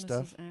bunch of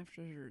Christmases stuff.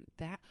 after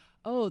that.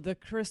 Oh, the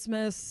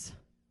Christmas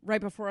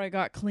right before I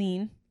got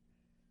clean,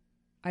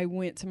 I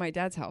went to my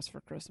dad's house for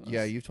Christmas.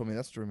 Yeah, you've told me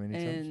that story many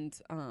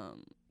times.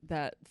 And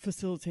that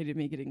facilitated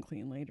me getting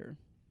clean later.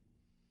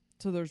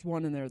 So there's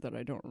one in there that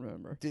I don't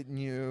remember.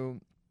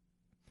 Didn't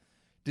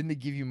they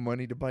give you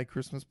money to buy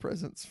Christmas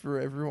presents for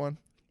everyone?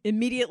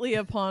 Immediately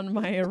upon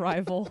my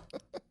arrival,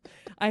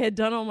 I had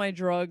done all my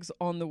drugs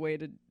on the way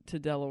to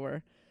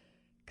Delaware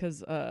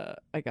because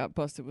I got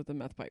busted with a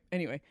meth pipe.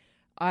 Anyway,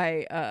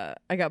 I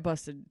got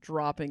busted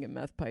dropping a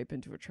meth pipe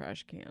into a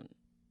trash can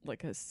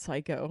like a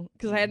psycho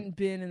because I hadn't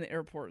been in the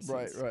airport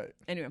since. Right.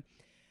 Anyway,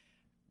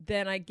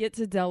 then I get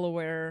to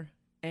Delaware,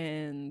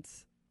 and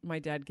my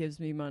dad gives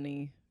me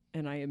money,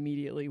 and I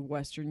immediately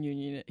Western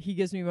Union it. He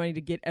gives me money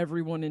to get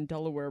everyone in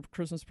Delaware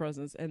Christmas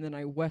presents, and then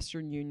I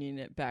Western Union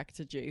it back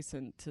to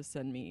Jason to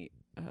send me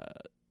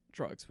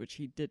drugs, which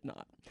he did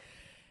not.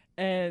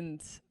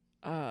 And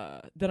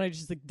then I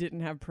just like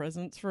didn't have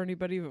presents for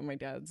anybody, but my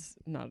dad's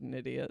not an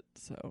idiot,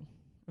 so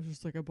I was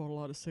just like, I bought a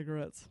lot of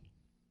cigarettes.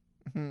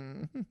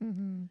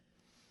 And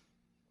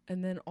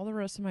then all the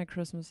rest of my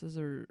Christmases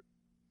are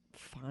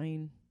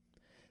fine.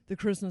 The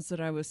Christmas that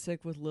I was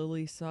sick with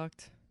Lily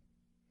sucked.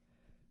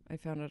 I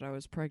found out I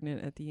was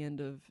pregnant at the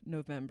end of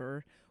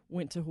November,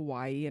 went to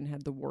Hawaii and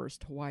had the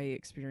worst Hawaii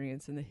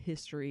experience in the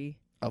history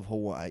of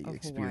Hawaii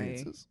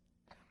experiences.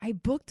 I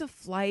booked a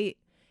flight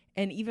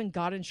and even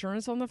got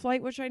insurance on the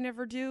flight, which I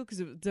never do,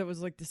 because that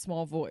was like the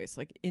small voice,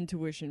 like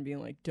intuition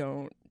being like,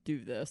 don't do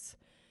this.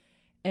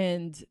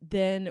 And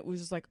then it was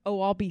just like,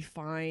 oh, I'll be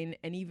fine.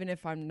 And even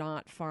if I'm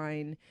not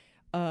fine,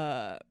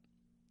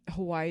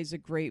 Hawaii is a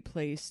great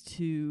place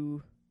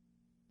to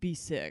be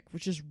sick,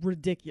 which is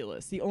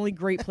ridiculous. The only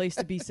great place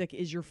to be sick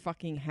is your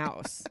fucking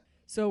house.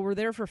 So we're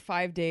there for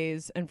 5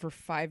 days, and for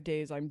 5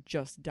 days I'm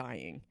just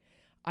dying.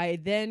 I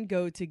then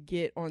go to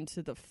get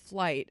onto the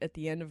flight at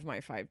the end of my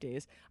 5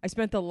 days. I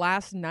spent the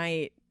last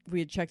night, we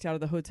had checked out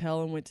of the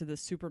hotel and went to this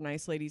super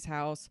nice lady's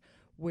house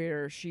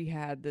where she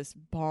had this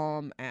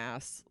bomb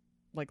ass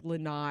like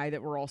lanai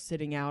that we're all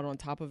sitting out on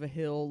top of a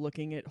hill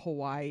looking at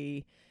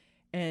Hawaii.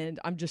 And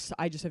I just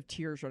have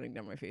tears running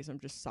down my face. I'm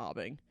just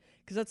sobbing.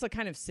 Because that's the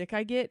kind of sick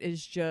I get,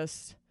 is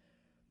just,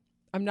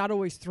 I'm not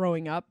always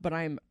throwing up, but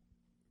I'm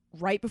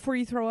right before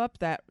you throw up,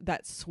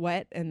 that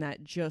sweat and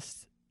that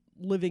just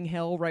living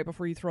hell right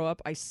before you throw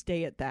up, I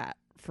stay at that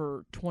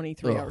for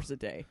 23 hours a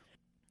day.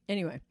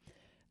 Anyway,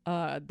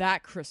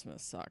 that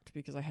Christmas sucked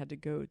because I had to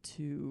go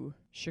to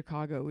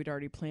Chicago. We'd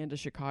already planned a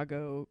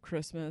Chicago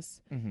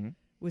Christmas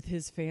with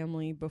his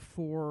family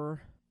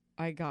before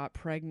I got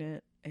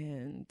pregnant,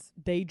 and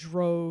they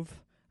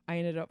drove. I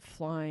ended up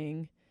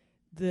flying.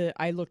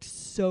 I looked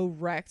so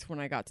wrecked when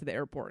I got to the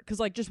airport because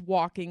like just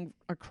walking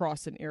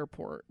across an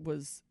airport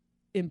was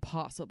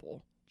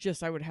impossible.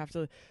 Just I would have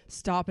to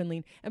stop and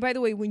lean. And by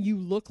the way, when you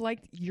look like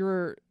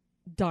you're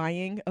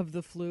dying of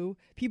the flu,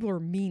 people are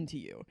mean to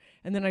you.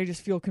 And then I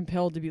just feel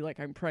compelled to be like,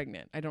 I'm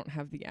pregnant. I don't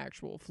have the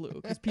actual flu,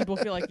 because people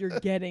feel like you're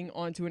getting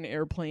onto an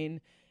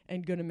airplane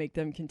and going to make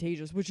them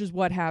contagious, which is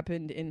what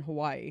happened in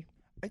Hawaii.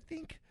 I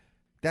think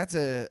that's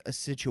a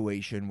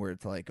situation where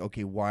it's like,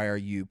 okay, why are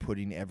you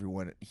putting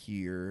everyone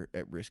here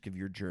at risk of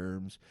your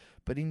germs?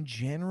 But in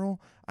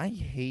general, I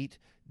hate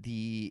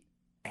the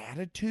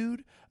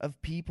attitude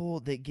of people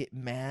that get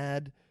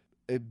mad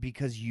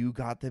because you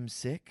got them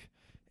sick.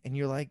 And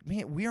you're like,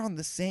 man, we're on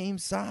the same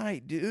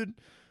side, dude.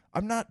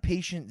 I'm not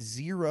patient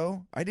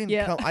zero. I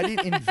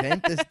didn't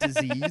invent this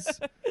disease.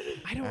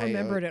 I don't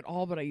remember it at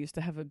all, but I used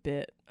to have a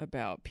bit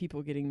about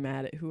people getting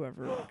mad at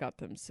whoever got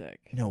them sick.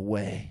 No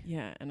way.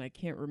 Yeah, and I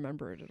can't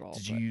remember it at all.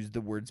 Did you use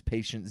the words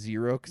patient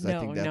zero? Because No, I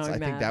think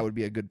mad. that would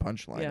be a good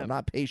punchline. Yeah. I'm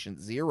not patient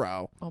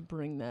zero. I'll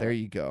bring that. There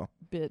you go.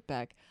 Bit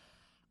back.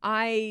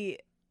 I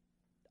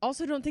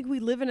also don't think we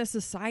live in a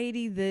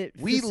society that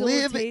we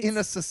live in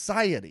a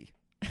society.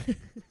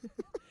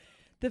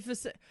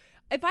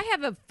 If I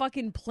have a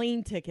fucking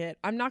plane ticket,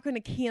 I'm not going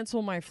to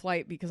cancel my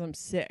flight because I'm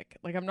sick.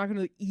 Like, I'm not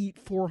going to eat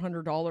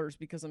 $400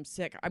 because I'm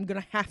sick. I'm going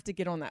to have to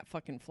get on that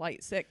fucking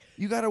flight sick.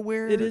 You got to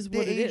wear the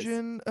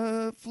Asian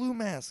flu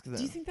mask then.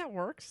 Do you think that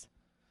works?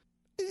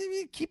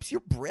 It keeps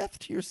your breath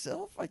to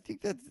yourself. I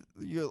think that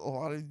a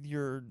lot of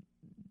your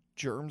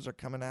germs are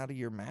coming out of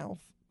your mouth.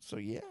 So,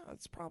 yeah,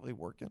 it's probably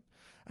working.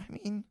 I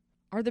mean,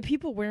 are the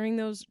people wearing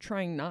those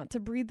trying not to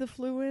breathe the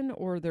flu in,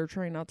 or they're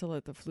trying not to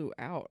let the flu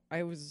out? I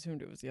always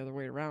assumed it was the other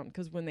way around,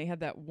 because when they had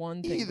that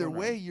one thing. Either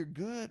way, you're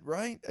good,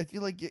 right? I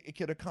feel like it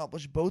could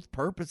accomplish both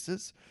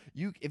purposes.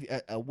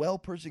 If a well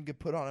person could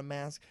put on a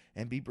mask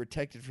and be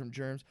protected from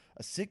germs,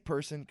 a sick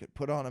person could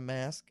put on a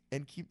mask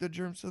and keep the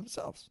germs to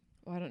themselves.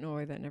 Well, I don't know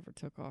why that never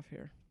took off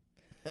here.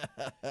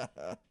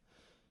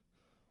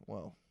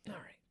 Well, all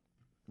right.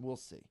 We'll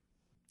see.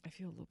 I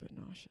feel a little bit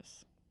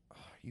nauseous. Oh,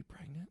 are you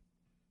pregnant?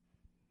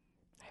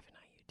 I have an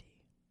IUD.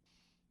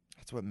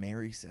 That's what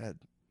Mary said.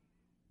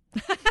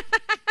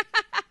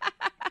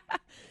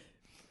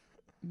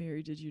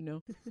 Mary, did you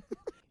know?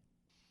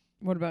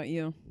 What about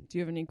you? Do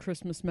you have any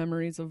Christmas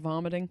memories of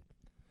vomiting?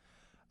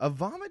 Of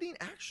vomiting?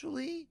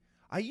 Actually,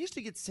 I used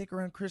to get sick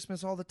around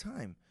Christmas all the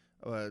time.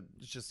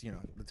 It's just,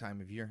 the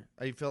time of year.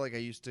 I feel like I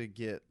used to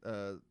get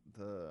the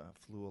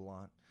flu a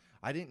lot.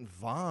 I didn't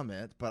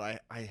vomit,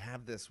 but I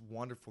have this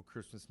wonderful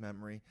Christmas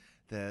memory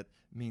that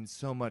means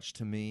so much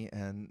to me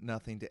and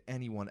nothing to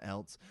anyone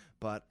else.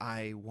 But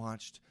I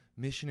watched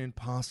Mission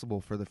Impossible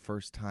for the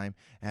first time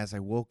as I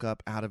woke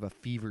up out of a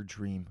fever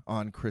dream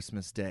on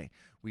Christmas Day.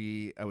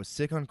 I was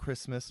sick on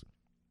Christmas.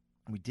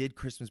 We did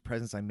Christmas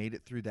presents. I made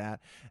it through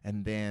that.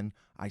 And then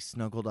I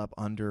snuggled up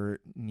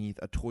underneath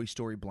a Toy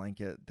Story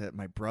blanket that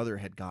my brother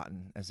had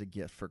gotten as a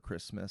gift for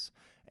Christmas.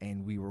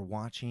 And we were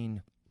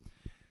watching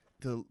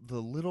the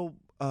little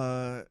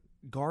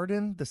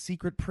garden, the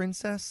secret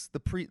princess,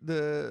 the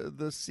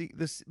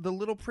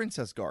little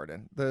princess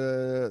garden.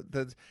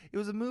 It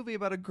was a movie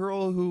about a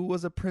girl who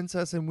was a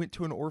princess and went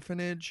to an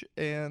orphanage,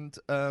 and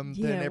then what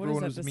is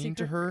everyone that, was the mean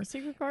to secret, her.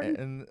 Secret Garden?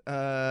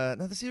 And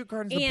no, the secret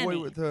garden's the boy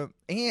Annie. with the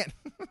ant.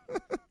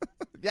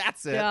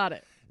 That's it. Got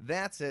it.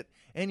 That's it.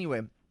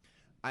 Anyway,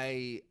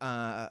 I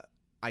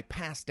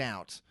passed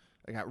out.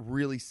 I got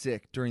really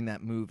sick during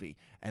that movie,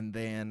 and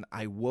then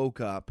I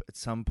woke up at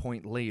some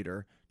point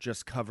later,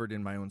 just covered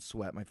in my own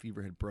sweat. My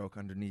fever had broke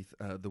underneath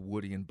the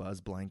Woody and Buzz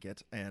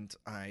blanket, and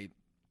I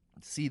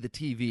see the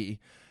TV,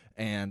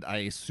 and I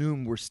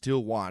assume we're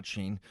still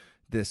watching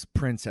this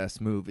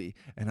princess movie,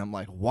 and I'm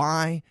like,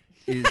 why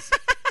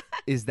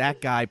is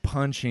that guy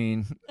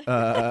punching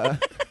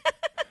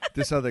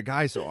this other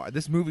guy so hard?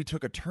 This movie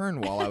took a turn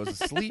while I was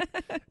asleep,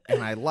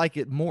 and I like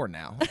it more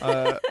now.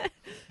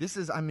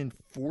 I'm in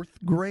 4th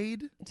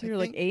grade. So you're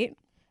like 8?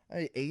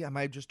 8. I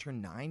might have just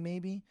turned 9,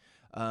 maybe.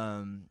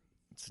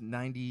 It's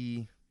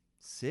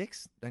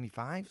 96,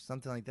 95,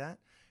 something like that.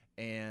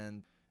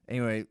 And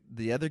anyway,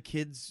 the other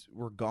kids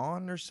were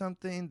gone or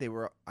something.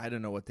 I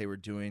don't know what they were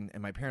doing,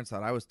 and my parents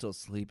thought I was still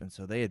asleep, and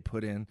so they had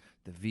put in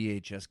the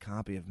VHS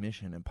copy of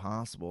Mission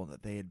Impossible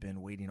that they had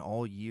been waiting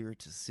all year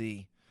to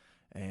see,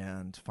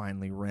 and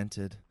finally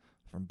rented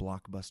from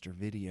Blockbuster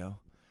Video.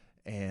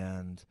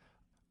 And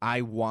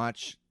I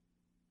watched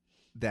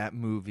that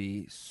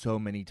movie so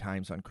many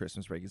times on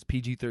Christmas break. It's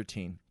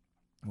PG-13,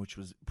 which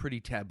was pretty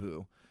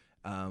taboo.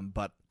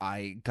 But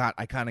I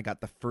kind of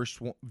got the first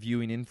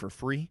viewing in for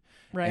free,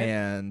 Right?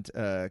 And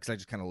because I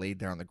just kind of laid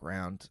there on the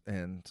ground,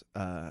 and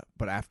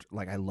but after,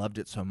 like, I loved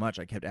it so much,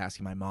 I kept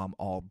asking my mom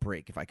all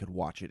break if I could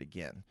watch it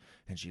again,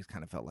 and she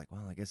kind of felt like,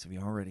 well, I guess if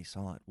you already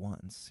saw it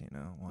once,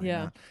 why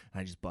Yeah. not?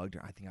 And I just bugged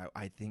her.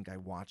 I think I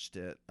watched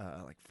it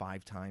like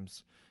 5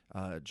 times.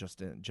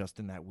 Just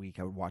in that week,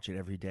 I would watch it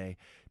every day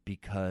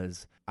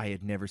because I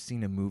had never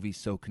seen a movie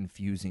so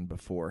confusing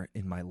before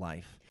in my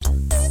life.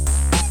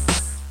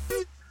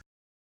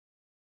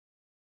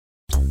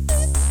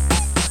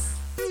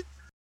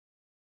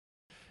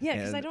 Yeah,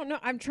 because I And don't know.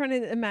 I'm trying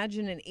to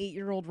imagine an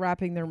 8-year-old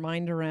wrapping their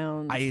mind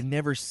around. I had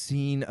never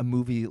seen a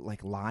movie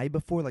like lie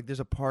before. Like,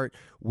 there's a part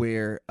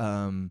where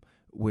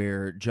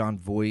John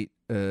Voight,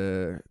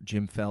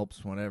 Jim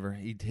Phelps, whatever,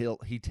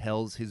 he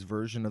tells his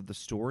version of the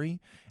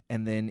story,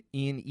 and then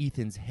in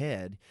Ethan's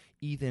head,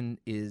 Ethan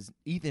is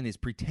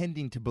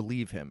pretending to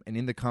believe him, and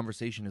in the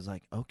conversation is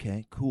like,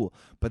 okay, cool,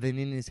 but then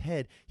in his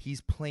head, he's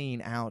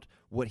playing out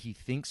what he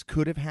thinks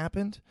could have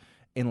happened,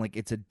 and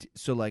like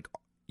so like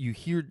you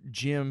hear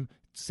Jim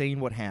saying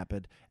what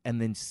happened and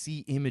then see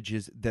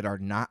images that are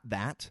not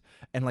that,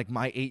 and like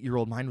my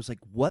 8-year-old mind was like,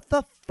 what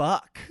the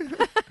fuck?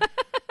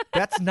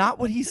 That's not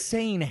what he's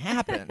saying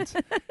happened.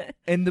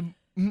 And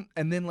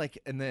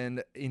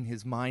then in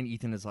his mind,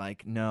 Ethan is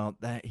like, no,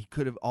 that he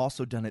could have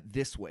also done it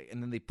this way.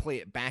 And then they play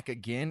it back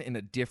again in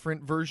a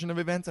different version of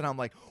events, and I'm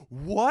like,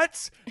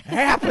 what's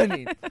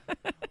happening?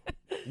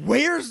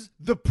 Where's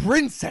the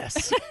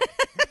princess?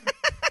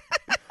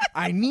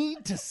 I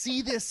need to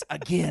see this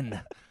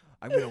again.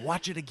 I'm going to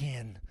watch it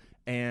again.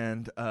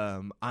 And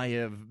I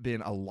have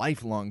been a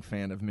lifelong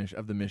fan of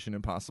the Mission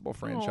Impossible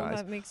franchise. Oh,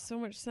 that makes so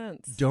much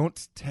sense.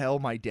 Don't tell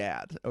my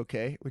dad,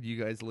 okay, when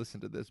you guys listen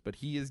to this, but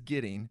he is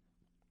getting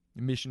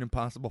Mission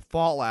Impossible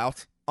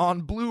Fallout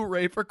on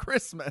Blu-ray for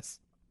Christmas.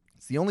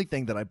 It's the only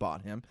thing that I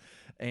bought him,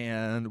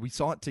 and we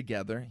saw it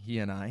together, he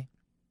and I.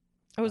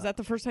 Oh, was that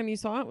the first time you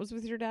saw it? Was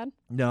with your dad?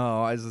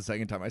 No, it was the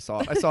second time I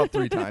saw it. I saw it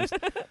 3 times.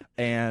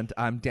 And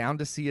I'm down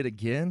to see it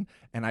again,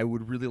 and I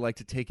would really like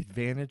to take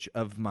advantage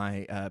of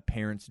my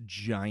parents'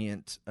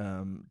 giant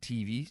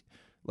TV,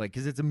 like,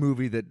 because it's a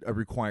movie that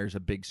requires a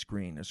big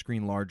screen, a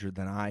screen larger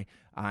than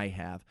I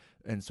have.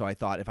 And so I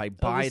thought if I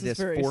buy this is this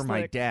very for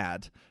my slick.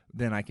 dad,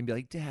 then I can be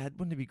like, Dad,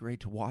 wouldn't it be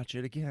great to watch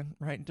it again,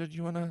 right? Don't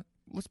you want to,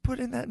 let's put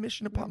in that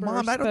Mission Impossible. Remember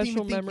our Mom, I don't special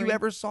even think memory? you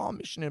ever saw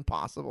Mission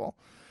Impossible.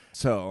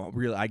 So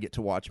really, I get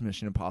to watch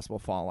Mission Impossible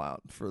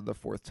Fallout for the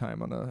 4th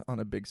time on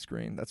a big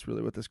screen. That's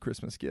really what this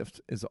Christmas gift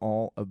is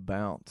all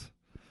about.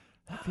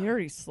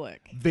 Very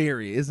slick.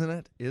 Very, isn't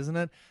it? Isn't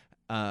it?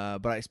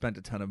 But I spent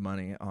a ton of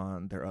money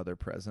on their other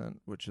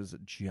present, which is a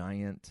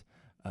giant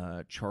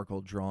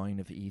charcoal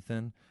drawing of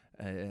Ethan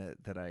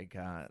that I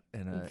got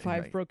in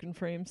 5 broken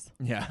frames.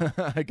 Yeah,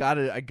 I got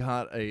it.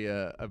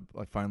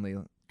 I finally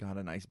got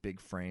a nice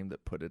big frame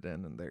that put it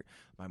in, and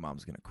my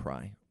mom's gonna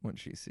cry when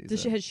she sees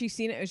it. Has she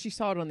seen it? She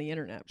saw it on the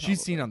internet.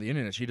 She's seen it probably. on the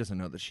internet. She doesn't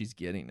know that she's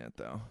getting it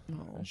though,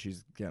 Oh. and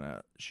she's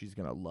gonna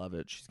love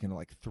it. She's gonna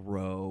like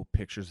throw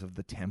pictures of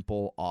the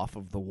temple off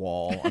of the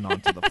wall and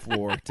onto the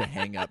floor to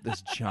hang up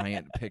this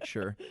giant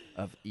picture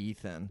of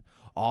Ethan.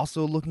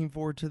 Also looking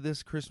forward to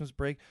this Christmas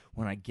break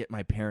when I get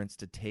my parents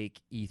to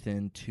take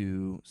Ethan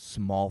to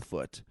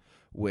Smallfoot,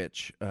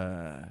 which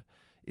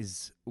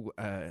is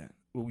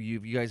you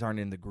guys aren't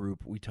in the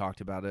group. We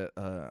talked about it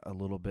a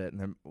little bit, and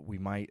then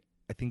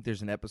I think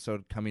there's an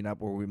episode coming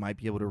up where we might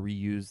be able to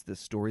reuse the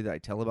story that I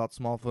tell about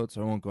Smallfoot,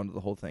 so I won't go into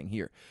the whole thing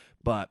here.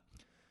 But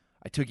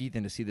I took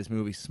Ethan to see this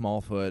movie,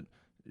 Smallfoot.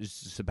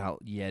 It's just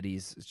about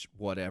Yetis,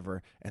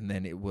 whatever. And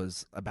then it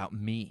was about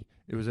me.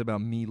 It was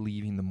about me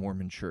leaving the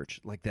Mormon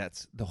church. Like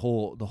that's the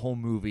whole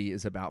movie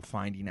is about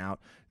finding out,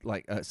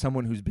 like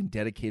someone who's been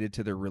dedicated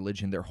to their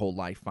religion their whole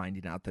life,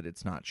 finding out that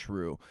it's not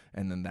true,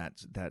 and then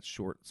that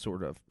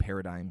sort of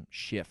paradigm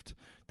shift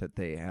that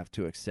they have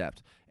to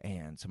accept.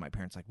 And so my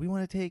parents like, we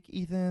want to take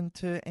Ethan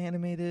to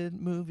animated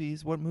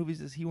movies. What movies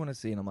does he want to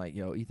see? And I'm like,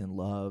 yo, Ethan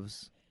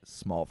loves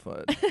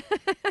Smallfoot.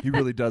 He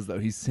really does, though.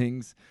 He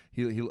sings.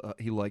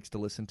 He likes to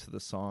listen to the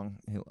song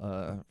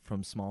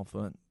from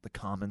Smallfoot, the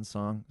Common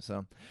song.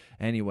 So,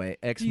 anyway,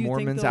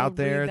 ex-Mormons out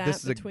there. This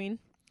is between?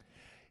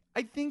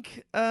 I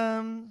think.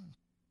 No,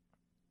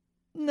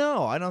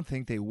 I don't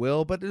think they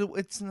will. But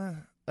it's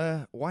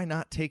why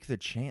not take the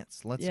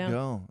chance? Let's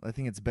go. I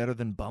think it's better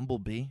than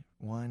Bumblebee.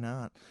 Why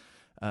not?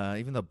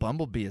 Even though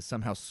Bumblebee is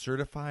somehow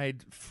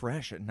certified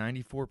fresh at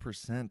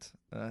 94%.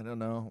 I don't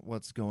know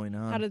what's going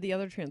on. How did the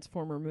other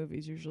Transformer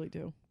movies usually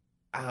do?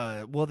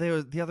 Well,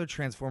 the other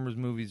Transformers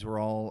movies were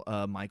all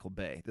Michael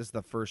Bay. This is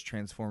the first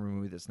Transformer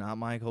movie that's not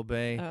Michael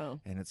Bay,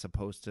 and it's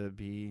supposed to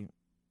be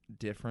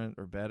different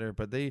or better.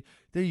 But they're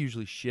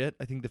usually shit.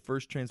 I think the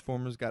first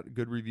Transformers got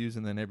good reviews,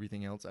 and then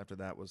everything else after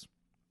that was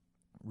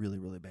really,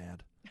 really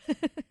bad.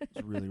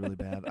 It's really, really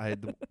bad. I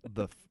had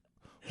the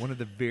one of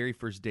the very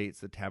first dates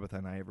that Tabitha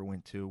and I ever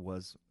went to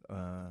was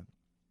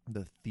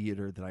the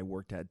theater that I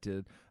worked at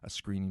did a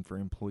screening for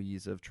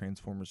employees of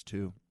Transformers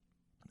 2.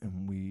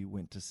 And we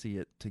went to see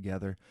it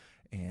together,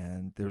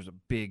 and there's a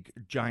big,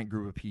 giant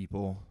group of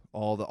people,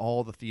 all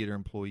the theater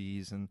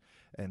employees and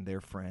their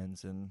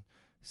friends and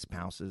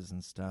spouses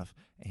and stuff,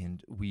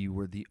 and we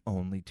were the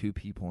only two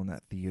people in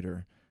that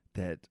theater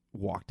that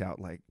walked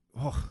out like,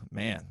 oh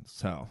man,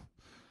 so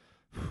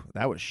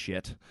that was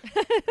shit.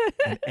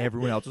 And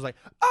everyone else was like,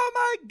 oh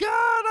my God,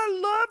 I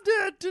loved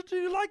it. Did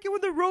you like it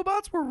when the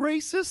robots were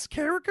racist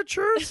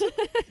caricatures?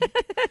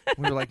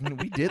 We were like,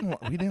 we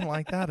didn't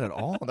like that at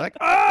all. Like,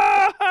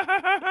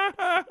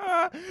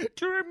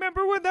 do you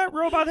remember when that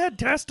robot had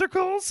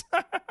testicles?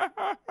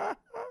 I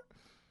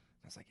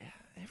was like, yeah,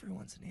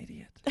 everyone's an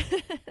idiot.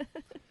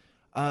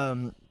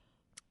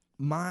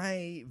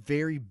 My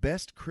very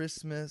best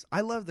Christmas, I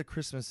love the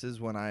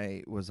Christmases when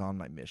I was on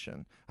my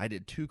mission. I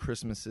did 2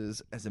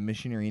 Christmases as a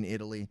missionary in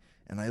Italy,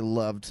 and I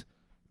loved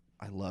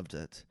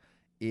it.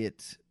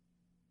 It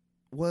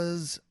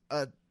was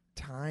a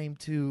time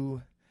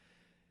to,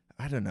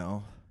 I don't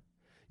know,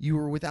 you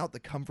were without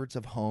the comforts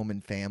of home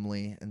and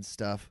family and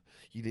stuff.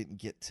 You didn't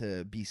get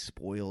to be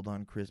spoiled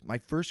on Christmas. My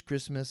first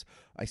Christmas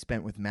I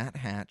spent with Matt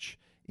Hatch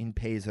in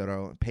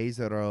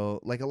Pesaro.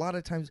 Like a lot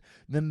of times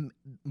the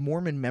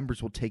Mormon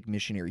members will take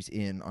missionaries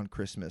in on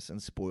Christmas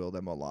and spoil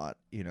them a lot.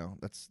 You know,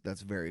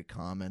 that's very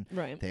common.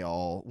 Right. They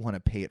all want to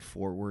pay it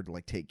forward,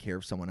 like take care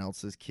of someone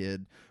else's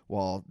kid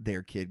while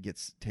their kid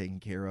gets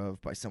taken care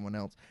of by someone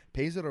else.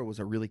 Pesaro was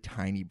a really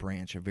tiny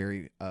branch, a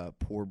very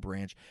poor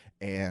branch,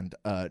 and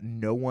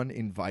no one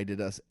invited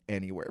us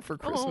anywhere for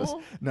Christmas.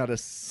 Aww.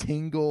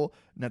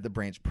 Not the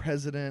branch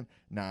president,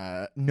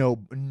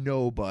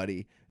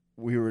 nobody.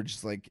 We were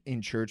just like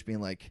in church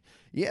being like,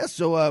 yeah,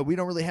 so we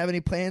don't really have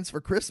any plans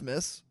for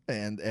Christmas.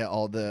 And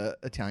all the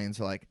Italians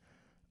are like,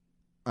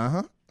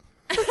 uh-huh.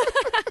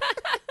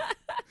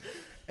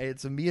 And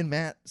so me and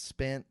Matt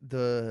spent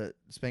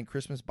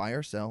Christmas by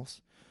ourselves.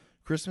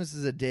 Christmas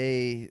is a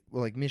day,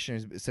 well, like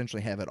missionaries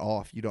essentially have it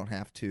off. You don't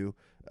have to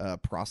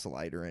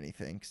proselyte or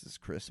anything because it's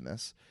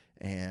Christmas.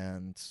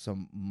 And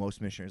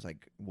most missionaries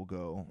like will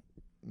go,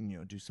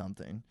 do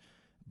something.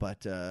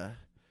 But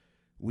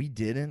we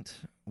didn't.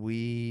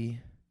 We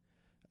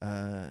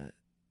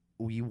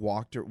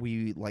walked.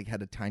 We like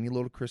had a tiny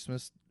little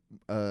Christmas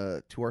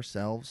to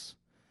ourselves,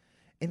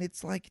 and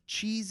it's like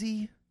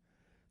cheesy,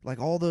 like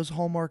all those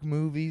Hallmark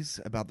movies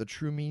about the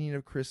true meaning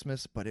of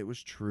Christmas. But it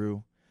was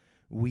true.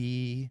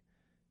 We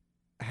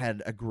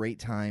had a great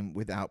time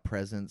without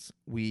presents.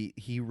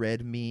 He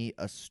read me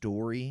a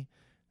story,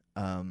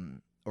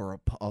 or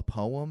a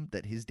poem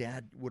that his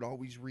dad would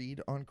always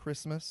read on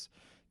Christmas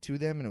to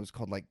them, and it was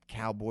called like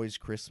Cowboy's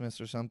Christmas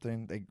or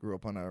something. They grew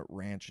up on a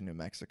ranch in New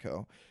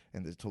Mexico,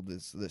 and they told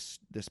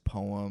this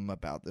poem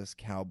about this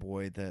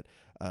cowboy that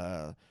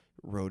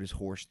rode his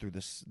horse through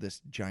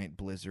this giant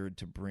blizzard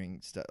to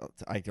bring stuff.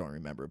 I don't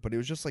remember, but it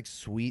was just like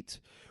sweet.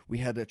 We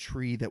had a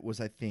tree that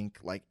was I think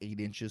like 8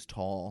 inches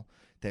tall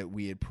that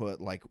we had put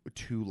like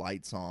 2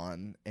 lights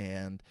on,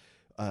 and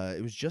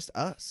it was just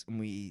us. And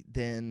we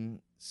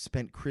then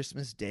spent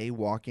Christmas Day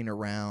walking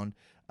around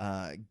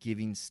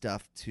giving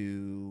stuff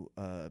to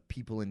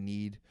people in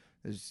need.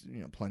 There's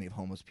plenty of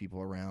homeless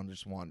people around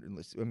just wandering.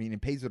 I mean, in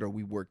Pesaro,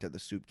 we worked at the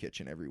soup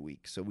kitchen every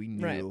week, so we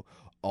knew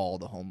all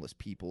the homeless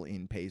people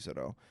in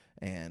Pesaro,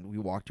 and we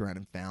walked around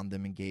and found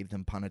them and gave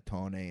them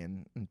panettone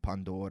and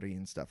pandori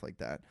and stuff like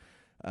that.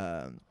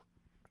 And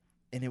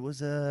it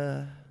was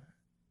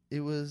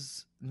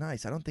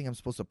nice. I don't think I'm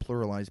supposed to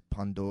pluralize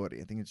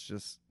pandori. I think it's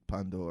just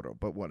pandoro,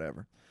 but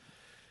whatever.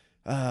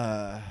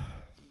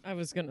 I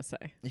was gonna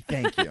say.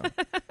 Thank you.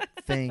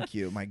 Thank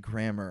you. My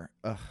grammar,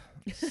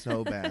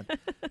 so bad.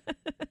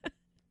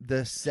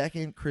 The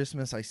second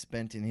Christmas I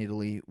spent in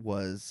Italy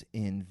was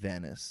in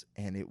Venice,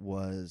 and it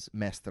was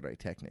Mestre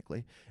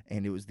technically,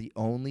 and it was the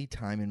only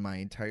time in my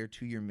entire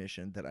 2-year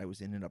mission that I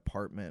was in an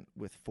apartment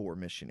with 4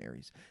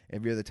 missionaries.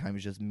 Every other time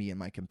was just me and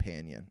my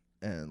companion,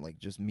 and like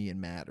just me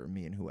and Matt or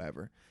me and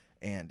whoever.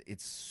 And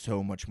it's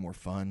so much more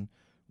fun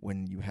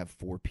when you have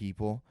 4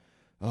 people.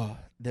 Oh,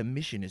 the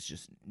mission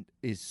it's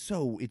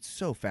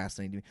so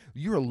fascinating to me.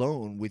 You're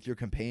alone with your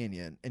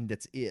companion, and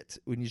that's it.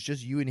 When it's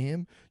just you and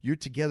him, you're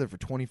together for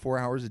 24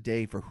 hours a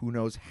day for who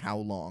knows how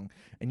long,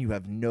 and you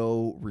have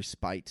no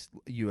respite.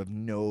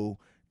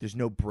 There's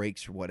no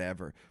breaks or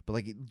whatever.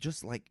 But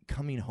just like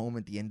coming home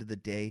at the end of the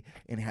day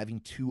and having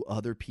 2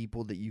 other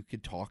people that you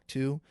could talk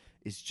to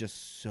is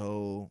just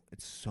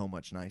it's so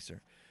much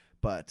nicer.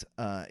 But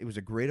it was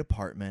a great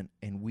apartment,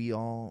 and we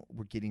all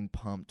were getting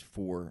pumped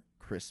for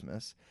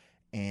Christmas.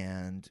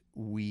 And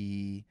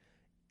we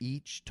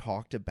each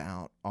talked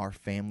about our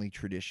family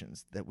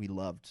traditions that we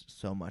loved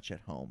so much at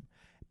home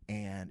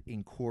and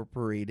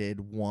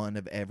incorporated one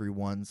of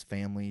everyone's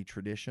family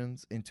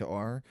traditions into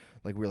we're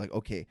like,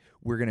 okay,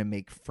 we're going to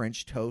make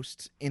French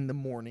toast in the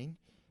morning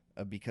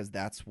because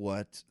that's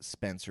what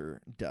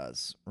Spencer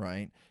does,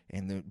 right?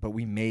 But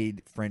we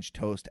made French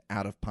toast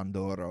out of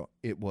Pandoro.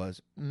 It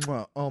was,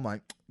 oh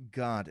my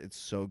God, it's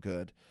so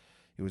good.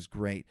 It was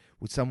great.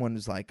 With someone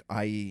who's like,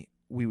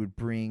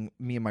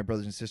 me and my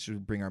brothers and sisters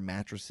would bring our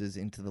mattresses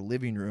into the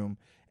living room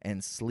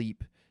and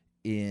sleep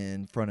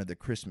in front of the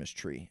Christmas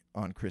tree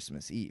on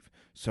Christmas Eve.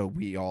 So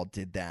we all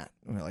did that.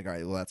 And we're like, all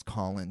right, well, that's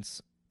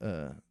Colin's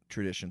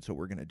tradition, so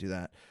we're going to do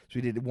that. So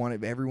we did one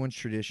of everyone's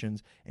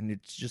traditions, and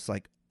it's just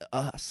like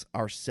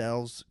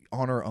ourselves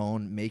on our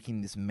own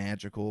making this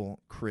magical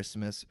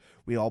Christmas.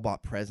 We all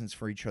bought presents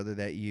for each other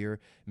that year.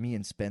 Me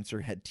and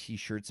Spencer had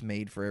T-shirts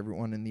made for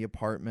everyone in the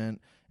apartment,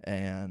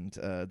 and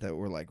that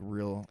were like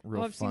real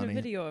I've funny. seen a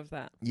video of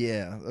that.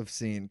 Yeah, I've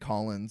seen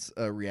Colin's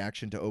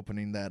reaction to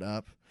opening that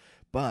up.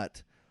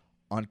 But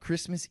on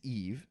Christmas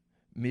Eve,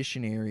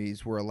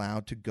 missionaries were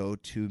allowed to go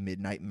to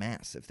midnight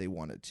mass if they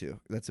wanted to.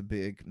 That's a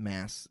big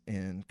mass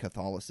in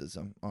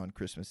Catholicism. On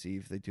Christmas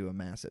Eve, they do a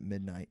mass at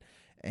midnight.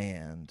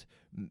 And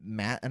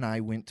Matt and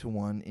I went to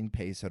one in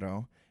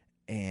Pesaro,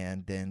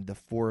 and then the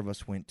 4 of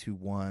us went to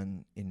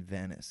one in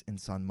Venice, in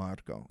San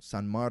Marco.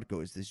 San Marco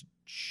is this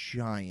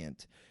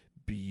giant,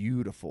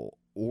 beautiful,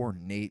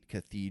 ornate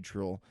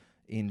cathedral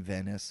in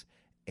Venice,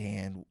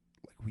 and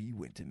we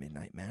went to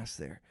midnight mass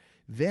there.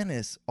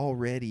 Venice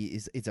already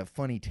it's a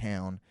funny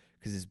town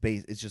because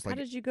it's just like.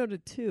 How did you go to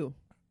 2?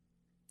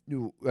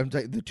 I'm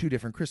talking the 2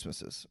 different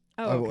Christmases.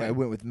 Oh, okay. I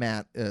went with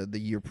Matt the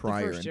year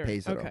prior in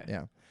Pesaro. Okay.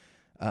 Yeah.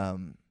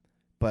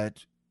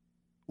 But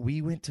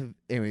we went to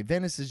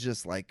Venice is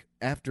just like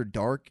after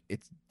dark,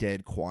 it's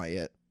dead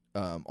quiet.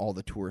 All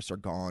the tourists are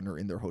gone or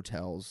in their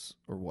hotels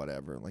or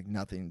whatever. Like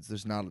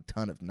there's not a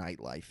ton of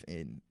nightlife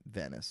in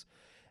Venice.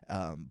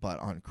 But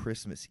on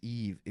Christmas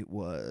Eve, it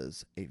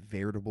was a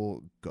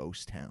veritable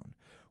ghost town.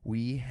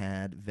 We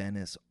had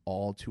Venice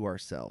all to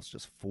ourselves,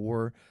 just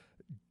 4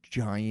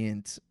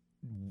 giant,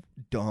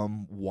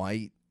 dumb,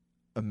 white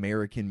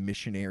American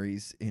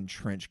missionaries in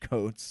trench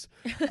coats,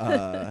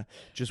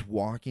 just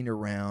walking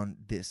around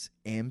this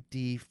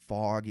empty,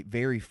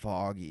 very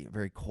foggy,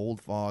 very cold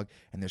fog,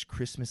 and there's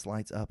Christmas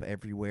lights up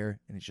everywhere,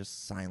 and it's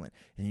just silent,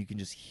 and you can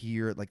just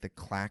hear like the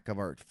clack of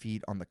our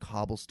feet on the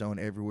cobblestone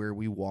everywhere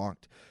we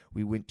walked.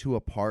 We went to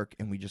a park,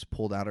 and we just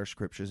pulled out our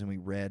scriptures, and we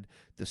read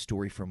the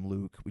story from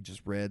Luke. We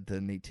just read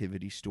the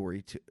nativity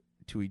story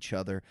to each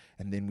other,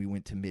 and then we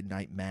went to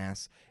midnight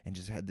mass and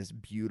just had this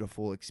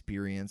beautiful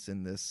experience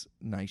in this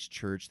nice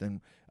church.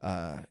 Then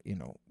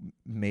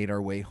made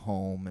our way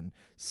home and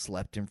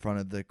slept in front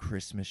of the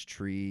Christmas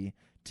tree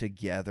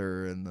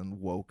together, and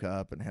then woke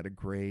up and had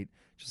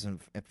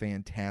a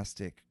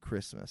fantastic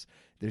Christmas.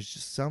 There's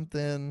just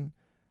something,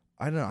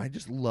 I don't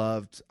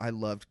know, I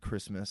loved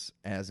Christmas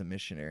as a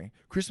missionary.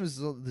 Christmas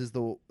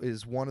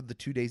is one of the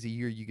 2 days a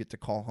year you get to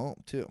call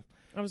home too.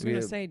 I was going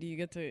to say, do you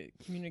get to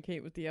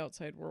communicate with the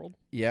outside world?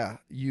 Yeah,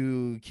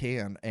 you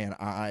can. And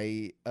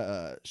I,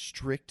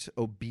 strict,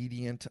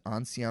 obedient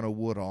Anciano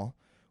Woodall,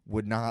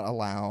 would not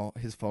allow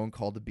his phone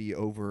call to be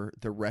over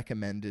the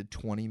recommended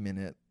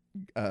 20-minute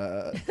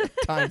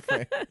time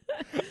frame.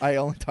 I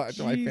only talked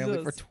to my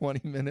family for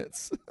 20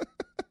 minutes.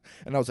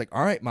 And I was like,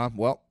 all right, Mom,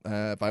 well,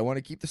 if I want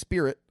to keep the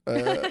spirit,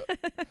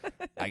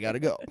 I got to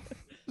go. It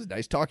was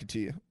nice talking to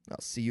you.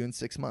 I'll see you in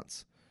 6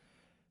 months.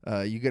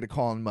 You get a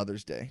call on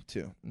Mother's Day,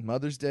 too.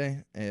 Mother's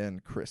Day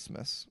and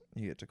Christmas,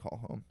 you get to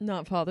call home.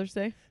 Not Father's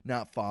Day?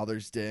 Not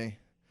Father's Day.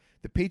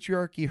 The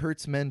patriarchy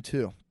hurts men,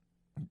 too.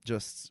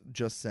 Just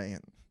saying.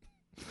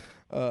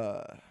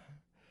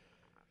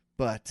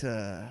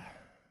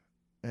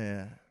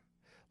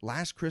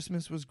 Last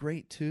Christmas was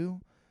great,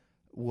 too.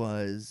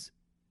 Was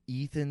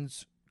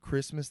Ethan's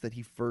Christmas that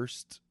he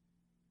first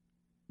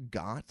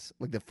got.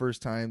 Like the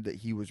first time that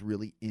he was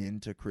really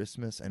into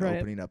Christmas and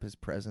opening up his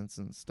presents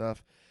and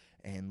stuff.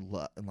 And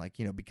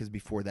because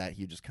before that,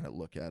 he'd just kind of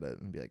look at it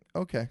and be like,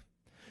 okay.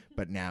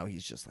 But now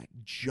he's just like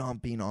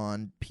jumping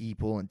on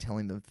people and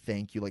telling them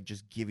thank you, like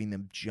just giving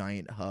them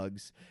giant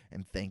hugs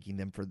and thanking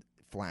them for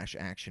flash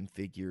action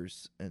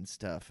figures and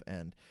stuff.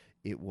 And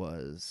it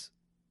was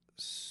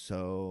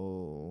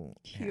so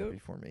Cute. happy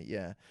for me.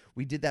 Yeah.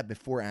 We did that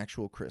before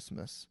actual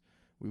Christmas.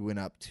 We went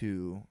up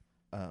to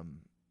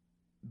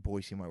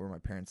Boise, where my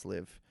parents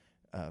live,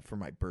 for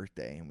my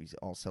birthday, and we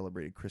all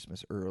celebrated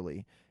Christmas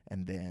early.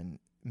 And then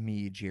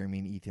me, Jeremy,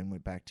 and Ethan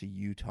went back to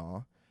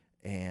Utah,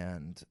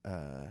 and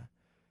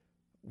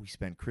we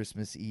spent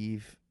Christmas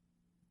Eve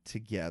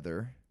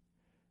together,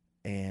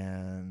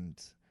 and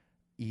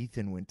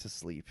Ethan went to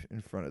sleep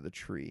in front of the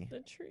tree. The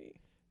tree.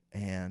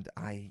 And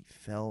I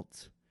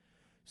felt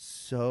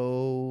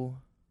so...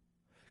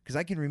 Because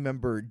I can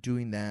remember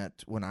doing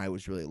that when I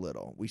was really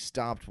little. We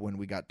stopped when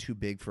we got too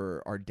big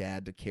for our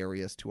dad to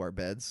carry us to our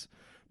beds.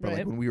 But Right.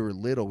 like when we were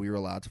little, we were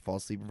allowed to fall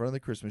asleep in front of the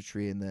Christmas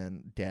tree, and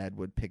then Dad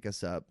would pick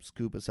us up,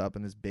 scoop us up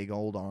in his big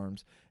old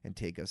arms, and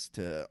take us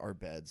to our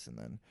beds, and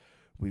then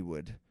we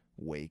would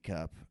wake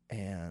up.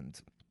 And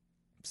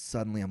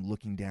suddenly I'm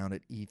looking down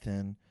at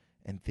Ethan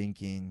and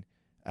thinking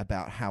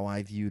about how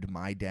I viewed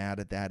my dad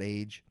at that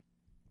age,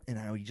 and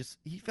how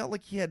he felt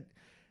like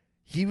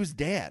he was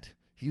dad.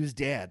 He was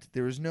dad.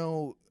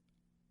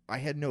 I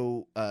had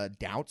no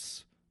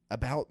doubts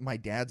about my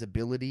dad's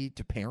ability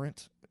to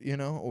parent,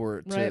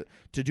 or Right.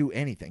 to do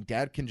anything.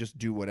 Dad can just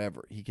do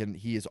whatever.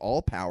 He is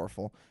all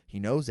powerful. He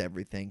knows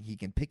everything. He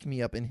can pick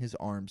me up in his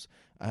arms.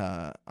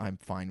 I'm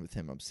fine with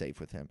him. I'm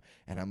safe with him.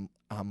 And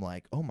I'm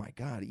like, oh my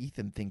God,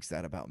 Ethan thinks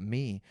that about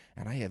me,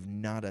 and I have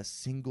not a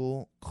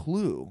single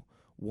clue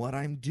what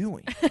I'm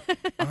doing.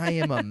 I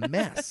am a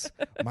mess.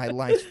 My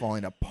life's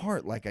falling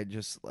apart. Like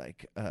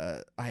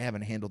I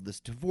haven't handled this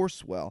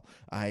divorce well.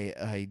 I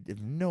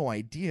have no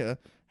idea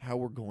how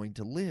we're going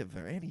to live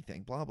or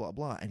anything, blah, blah,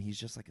 blah. And he's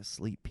just like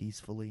asleep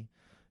peacefully,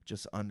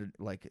 just under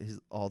like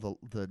all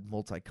the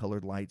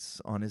multicolored lights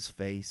on his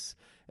face.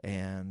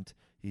 And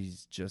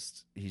he's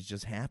just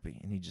happy,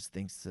 and he just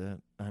thinks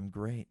that I'm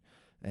great.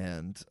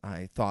 And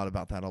I thought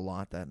about that a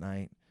lot that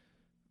night.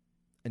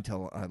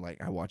 Until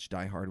I watched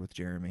Die Hard with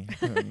Jeremy.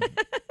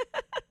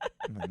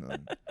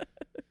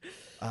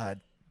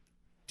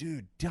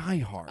 Dude, Die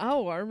Hard.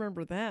 Oh, I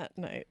remember that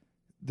night.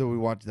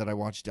 That I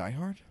watched Die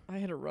Hard? I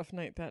had a rough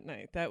night that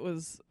night. That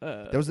was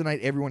That was the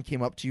night everyone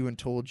came up to you and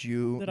told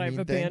you that I've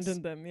mean abandoned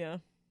things? them, yeah.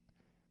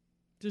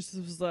 Just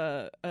was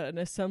an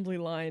assembly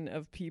line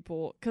of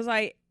people. Because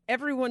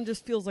everyone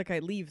just feels like I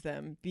leave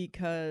them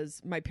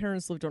because my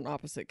parents lived on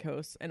opposite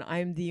coasts, and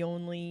I'm the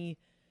only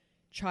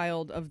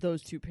child of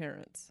those two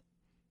parents.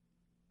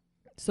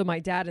 So my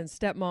dad and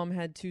stepmom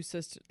had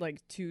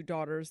two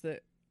daughters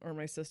that are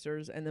my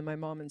sisters, and then my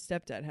mom and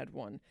stepdad had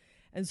one.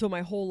 And so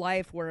my whole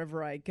life,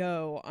 wherever I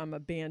go, I'm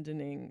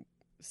abandoning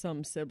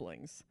some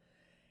siblings.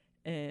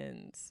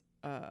 And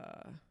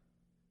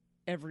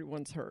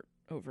everyone's hurt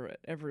over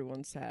it.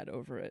 Everyone's sad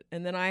over it.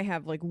 And then I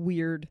have like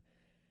weird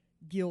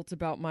guilt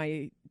about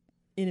my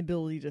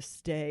inability to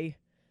stay.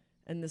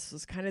 And this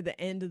was kind of the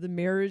end of the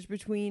marriage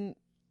between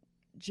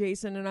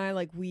Jason and I.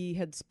 Like, we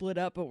had split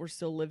up, but we're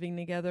still living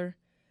together.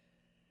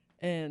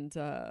 And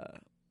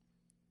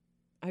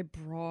I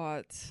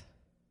brought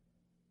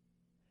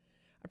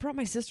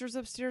my sisters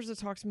upstairs to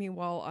talk to me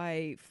while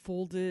I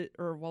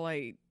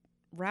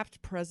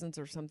wrapped presents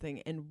or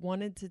something, and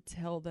wanted to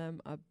tell them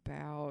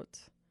about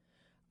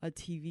a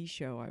TV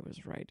show I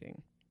was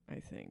writing, I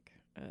think,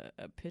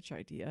 a pitch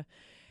idea.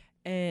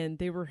 And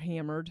they were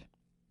hammered.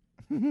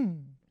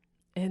 And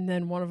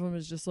then one of them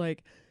is just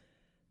like,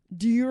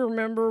 do you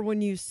remember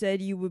when you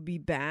said you would be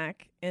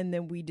back and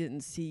then we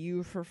didn't see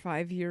you for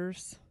 5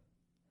 years?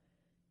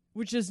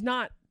 Which is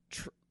not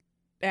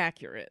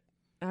accurate.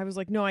 I was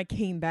like, no, I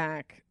came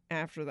back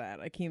after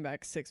that. I came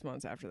back 6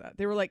 months after that.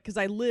 They were like, because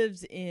I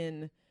lived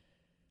in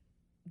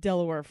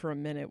Delaware for a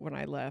minute when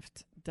I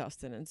left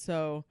Dustin. And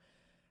so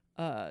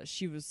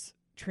she was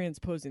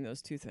transposing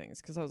those two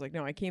things. Because I was like,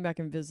 no, I came back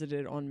and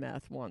visited on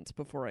meth once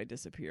before I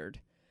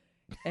disappeared.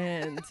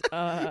 And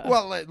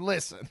well,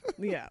 listen.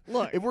 Yeah,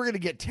 look. If we're going to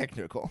get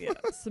technical. Yeah,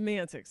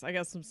 semantics. I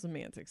got some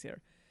semantics here.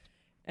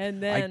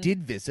 And then I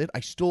did visit. I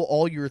stole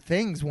all your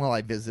things while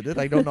I visited.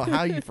 I don't know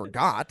how you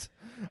forgot.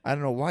 I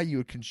don't know why you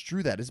would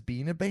construe that as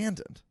being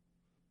abandoned.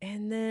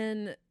 And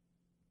then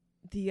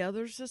the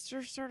other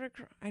sister started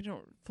I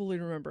don't fully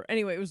remember.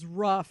 Anyway, it was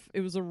rough.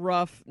 It was a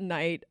rough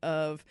night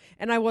and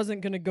I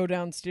wasn't going to go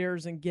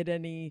downstairs and get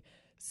any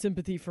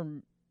sympathy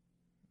from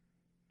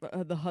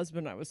the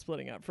husband I was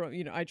splitting up from.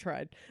 I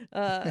tried.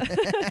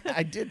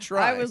 I did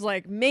try. I was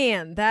like,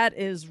 man, that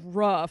is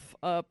rough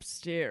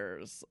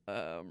upstairs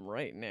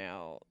right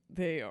now.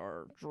 They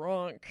are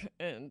drunk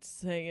and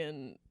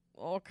saying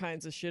all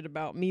kinds of shit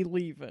about me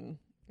leaving.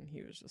 And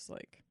he was just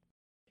like,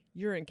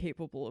 you're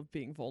incapable of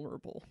being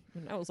vulnerable.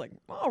 And I was like,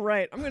 all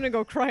right, I'm going to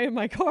go cry in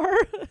my car.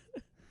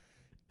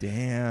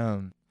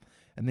 Damn.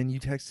 And then you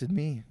texted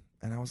me,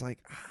 and I was like,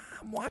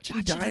 I'm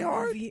watching Die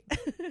Hard.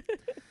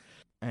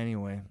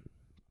 Anyway,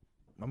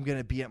 I'm going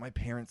to be at my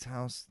parents'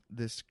 house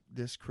this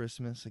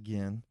Christmas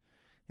again,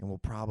 and we'll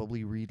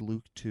probably read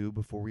Luke 2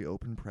 before we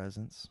open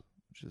presents,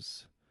 which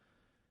is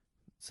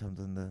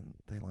something that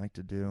they like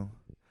to do.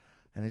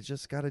 And it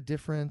just got a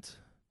different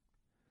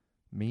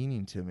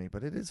meaning to me.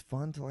 But it is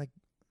fun to, like,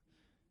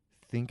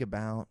 think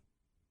about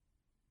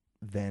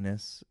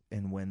Venice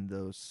and when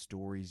those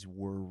stories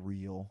were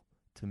real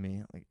to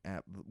me, like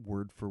at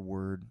word for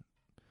word,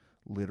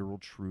 literal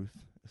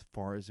truth as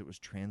far as it was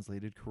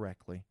translated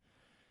correctly.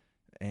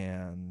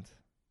 And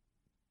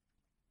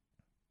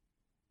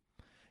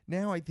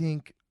now I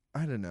think,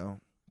 I don't know,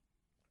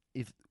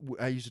 if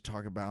I used to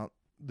talk about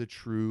the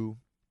true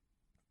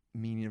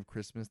meaning of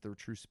Christmas, the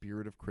true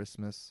spirit of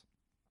Christmas.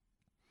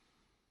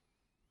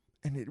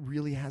 And it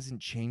really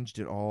hasn't changed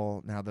at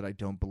all now that I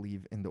don't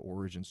believe in the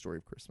origin story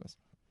of Christmas.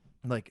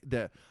 Like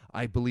that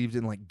I believed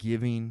in, like,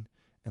 giving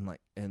and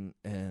like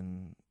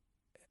and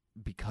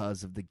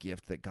because of the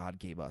gift that God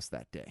gave us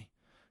that day.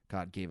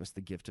 God gave us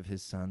the gift of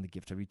his son, the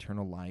gift of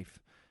eternal life,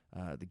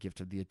 the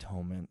gift of the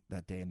atonement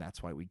that day, and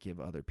that's why we give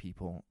other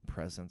people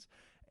presents.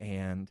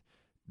 And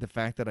the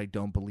fact that I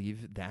don't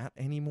believe that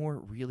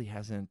anymore really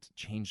hasn't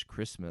changed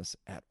Christmas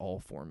at all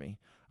for me.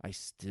 I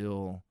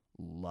still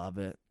love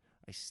it.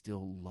 I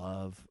still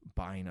love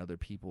buying other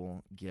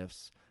people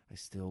gifts. I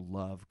still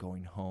love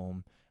going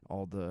home,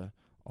 all the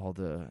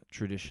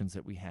traditions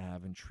that we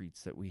have and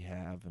treats that we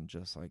have, and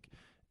just like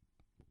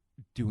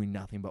doing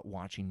nothing but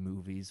watching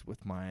movies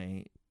with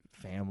my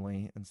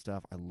family and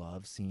stuff. I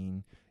love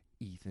seeing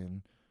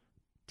Ethan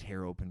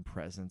tear open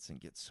presents and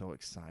get so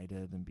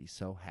excited and be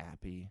so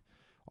happy.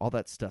 All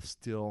that stuff's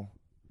still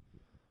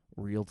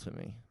real to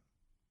me,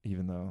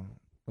 even though,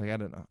 like, I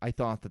don't know. I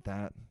thought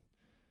that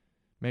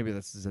maybe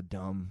this is a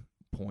dumb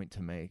point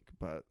to make,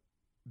 but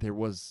there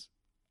was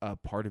a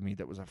part of me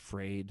that was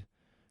afraid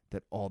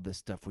that all this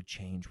stuff would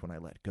change when I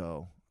let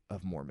go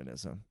of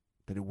Mormonism,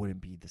 that it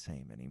wouldn't be the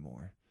same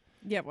anymore.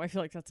 Yeah, well, I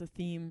feel like that's a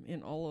theme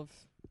in all of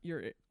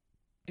your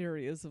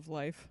areas of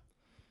life.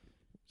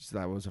 So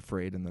I was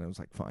afraid, and then I was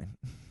like, fine.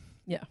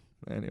 Yeah.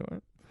 Anyway,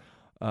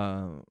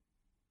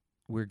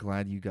 we're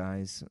glad you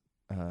guys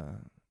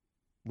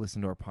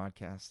listen to our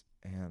podcast,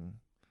 and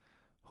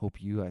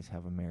hope you guys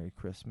have a Merry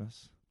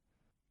Christmas.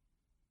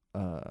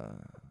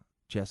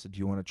 Jessa, do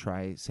you want to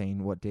try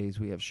saying what days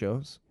we have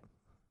shows?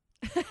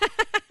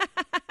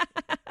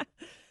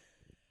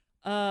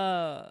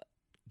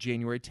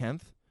 January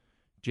 10th.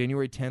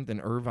 January 10th in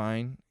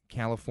Irvine,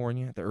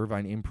 California, the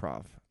Irvine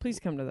Improv. Please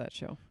come to that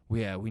show.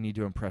 Yeah, we need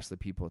to impress the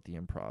people at the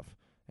Improv.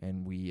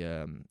 And we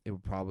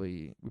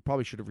probably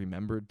should have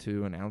remembered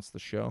to announce the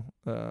show.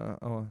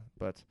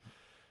 But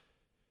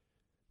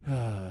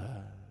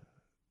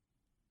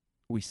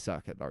we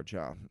suck at our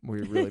job.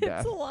 We're really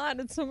bad. It's a lot.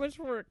 It's so much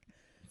work.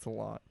 It's a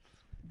lot.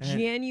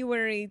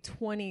 January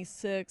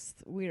 26th,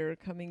 we are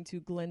coming to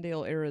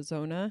Glendale,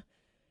 Arizona.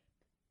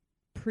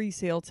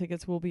 Pre-sale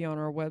tickets will be on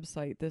our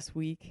website this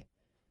week.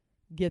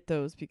 Get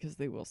those because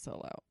they will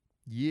sell out.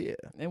 Yeah.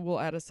 And we'll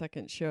add a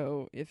second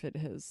show if it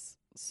has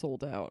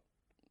sold out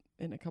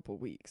in a couple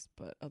weeks.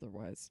 But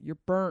otherwise, you're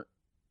burnt.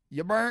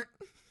 You burnt.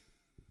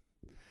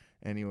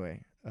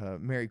 Anyway,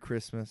 Merry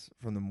Christmas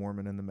from the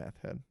Mormon and the Meth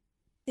Head.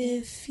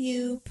 If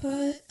you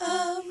put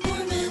a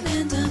Mormon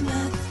and a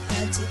meth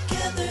head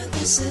together,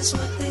 this is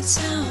what they'd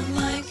sound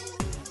like.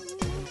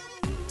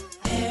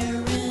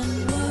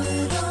 Aaron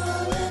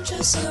Woodall and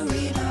Jessa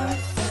Reed are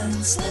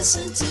friends.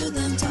 Listen to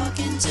them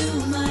talking to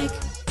Mike.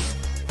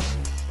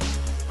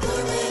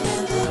 Mormon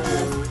and the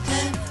meth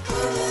head,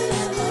 Mormon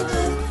and the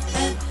meth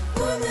head,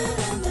 Mormon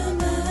and the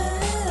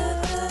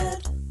meth head.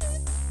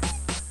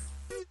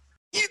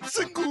 It's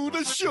a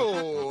good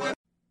show.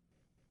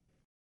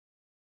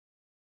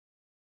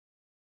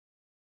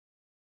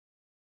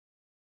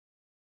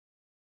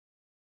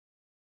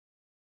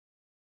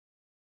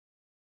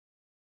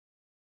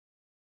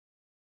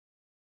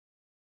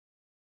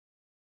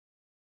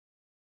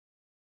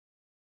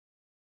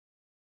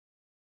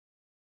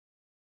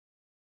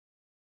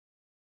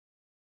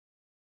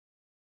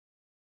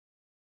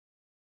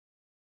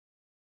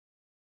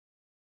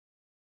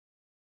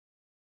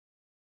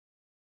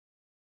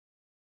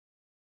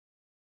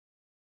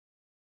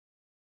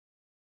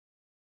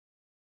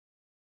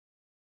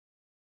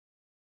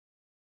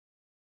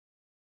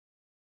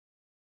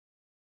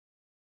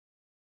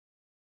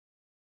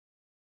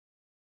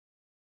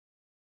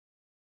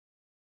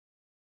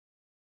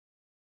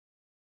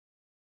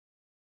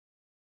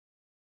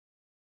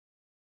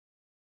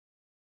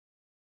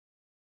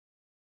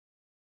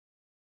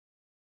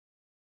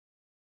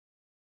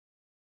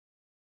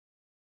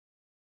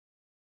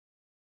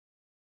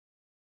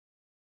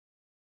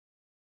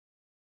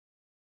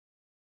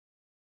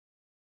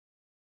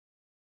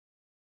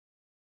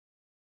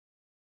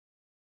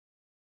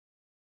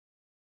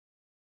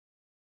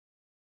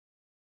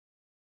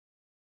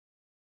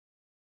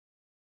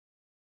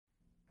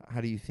 How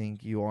do you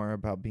think you are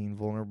about being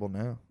vulnerable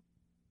now?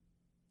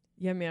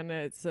 Yeah, man,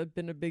 it's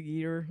been a big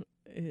year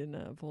in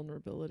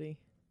vulnerability.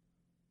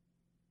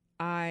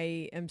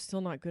 I am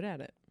still not good at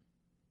it.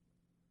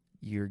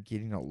 You're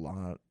getting a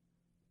lot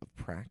of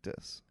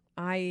practice.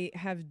 I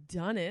have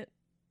done it.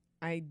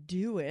 I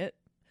do it.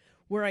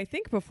 Where I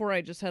think before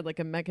I just had like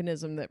a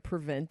mechanism that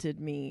prevented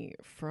me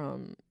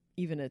from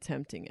even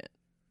attempting it.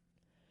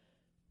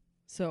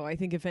 So I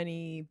think if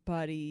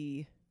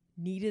anybody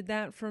needed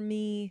that from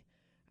me,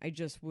 I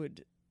just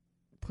would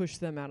push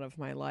them out of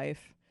my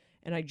life.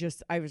 And I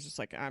was just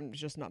like, I'm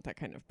just not that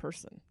kind of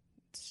person.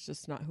 It's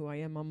just not who I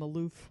am. I'm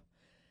aloof.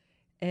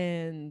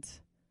 And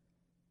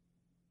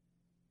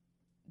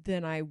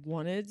then I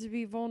wanted to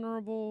be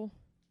vulnerable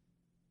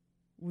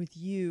with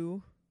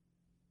you.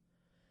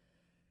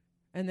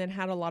 And then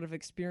had a lot of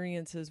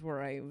experiences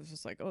where I was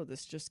just like, oh,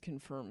 this just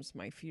confirms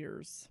my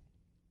fears.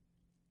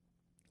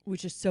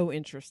 Which is so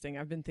interesting.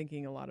 I've been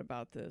thinking a lot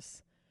about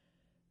this.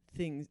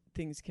 Things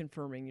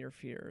confirming your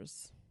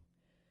fears.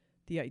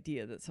 The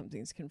idea that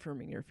something's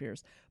confirming your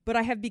fears. But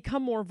I have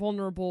become more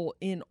vulnerable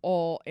in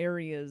all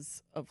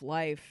areas of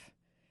life.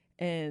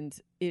 And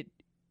it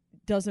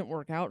doesn't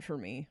work out for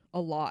me a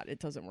lot. It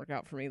doesn't work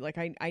out for me. Like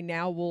I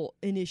now will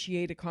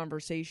initiate a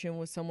conversation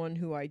with someone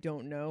who I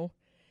don't know.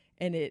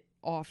 And it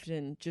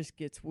often just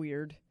gets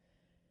weird.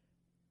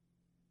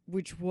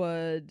 Which is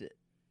what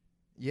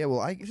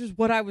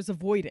I was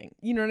avoiding.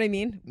 You know what I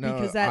mean? No,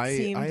 because that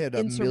seemed I had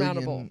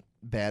insurmountable. A million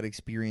bad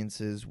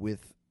experiences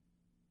with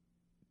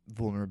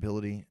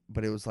vulnerability,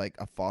 but it was like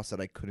a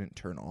faucet I couldn't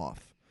turn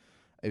off.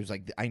 It was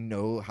like, I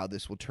know how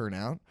this will turn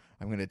out.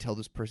 I'm going to tell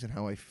this person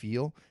how I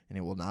feel, and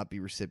it will not be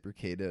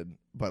reciprocated,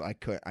 but I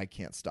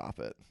can't stop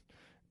it.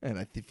 And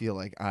I feel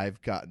like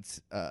I've gotten,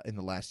 in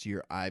the last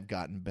year, I've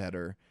gotten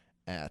better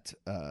at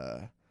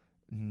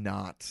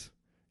not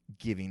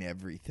giving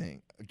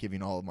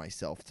all of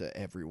myself to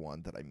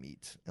everyone that I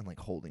meet, and like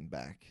holding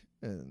back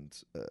and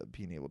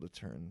being able to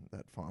turn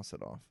that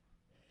faucet off.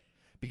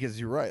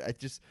 Because you're right. I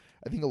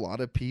think a lot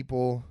of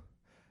people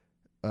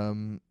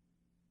can't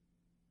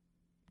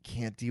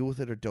deal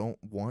with it or don't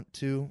want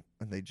to,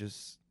 and they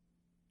just,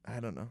 I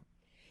don't know.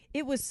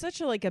 It was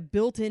such a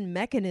built-in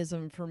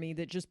mechanism for me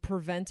that just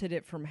prevented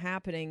it from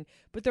happening.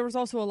 But there was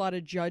also a lot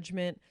of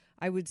judgment.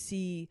 I would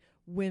see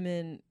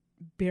women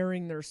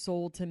bearing their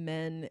soul to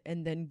men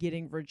and then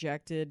getting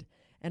rejected.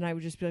 And I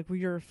would just be like, well,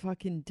 you're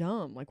fucking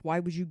dumb. Like, why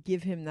would you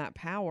give him that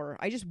power?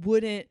 I just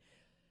wouldn't.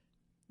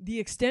 The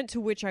extent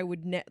to which I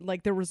would,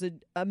 there was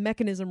a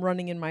mechanism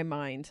running in my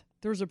mind.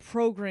 There's a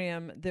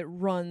program that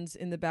runs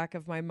in the back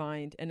of my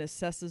mind and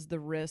assesses the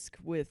risk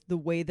with the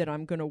way that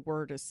I'm going to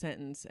word a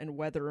sentence and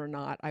whether or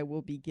not I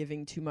will be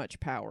giving too much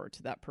power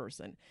to that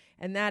person.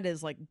 And that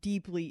is like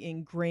deeply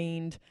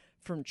ingrained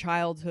from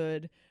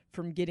childhood,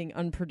 from getting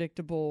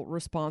unpredictable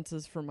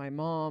responses from my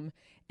mom,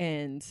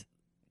 and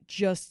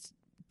just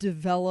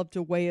developed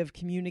a way of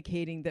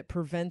communicating that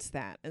prevents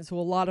that. And so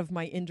a lot of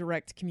my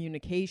indirect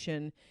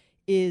communication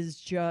is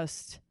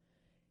just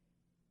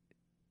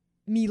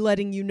me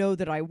letting you know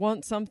that I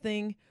want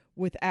something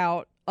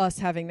without us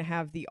having to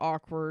have the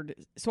awkward.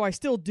 So I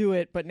still do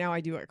it, but now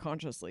I do it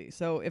consciously.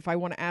 So if I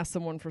want to ask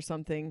someone for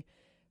something,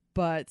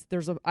 but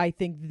I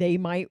think they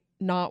might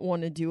not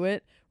want to do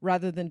it,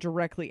 rather than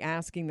directly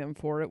asking them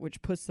for it,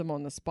 which puts them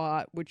on the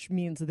spot, which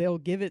means they'll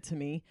give it to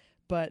me,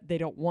 but they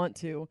don't want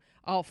to,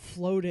 I'll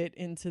float it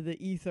into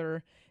the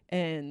ether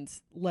and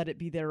let it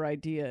be their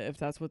idea if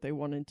that's what they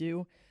want to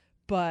do.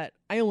 But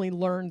I only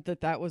learned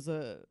that was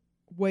a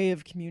way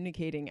of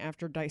communicating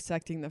after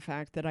dissecting the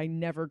fact that I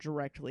never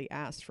directly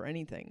asked for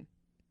anything.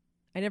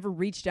 I never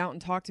reached out and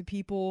talked to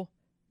people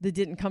that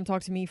didn't come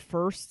talk to me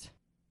first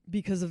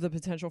because of the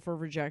potential for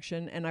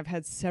rejection. And I've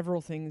had several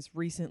things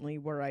recently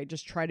where I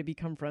just try to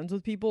become friends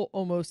with people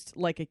almost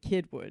like a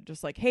kid would.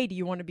 Just like, hey, do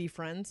you want to be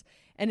friends?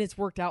 And it's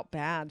worked out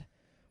bad.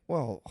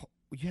 Well,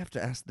 you have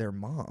to ask their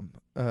mom.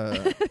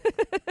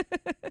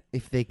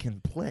 If they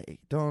can play.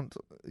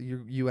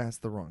 You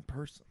ask the wrong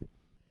person.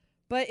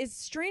 But it's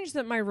strange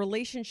that my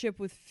relationship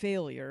with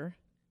failure,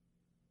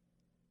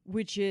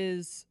 which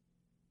is,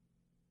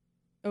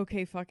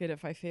 okay, fuck it,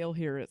 if I fail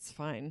here, it's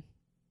fine.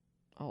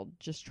 I'll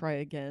just try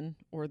again,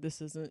 or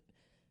this isn't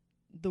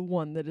the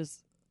one that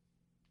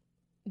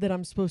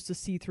I'm supposed to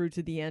see through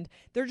to the end.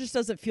 There just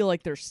doesn't feel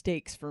like there's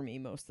stakes for me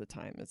most of the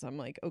time. As I'm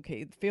like,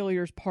 okay,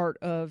 failure's part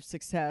of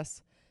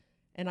success,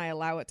 and I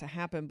allow it to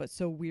happen, but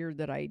so weird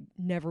that I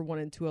never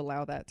wanted to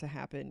allow that to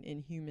happen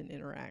in human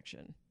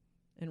interaction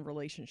and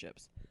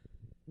relationships.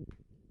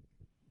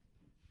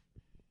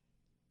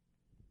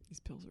 These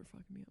pills are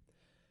fucking me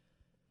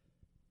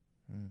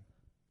up.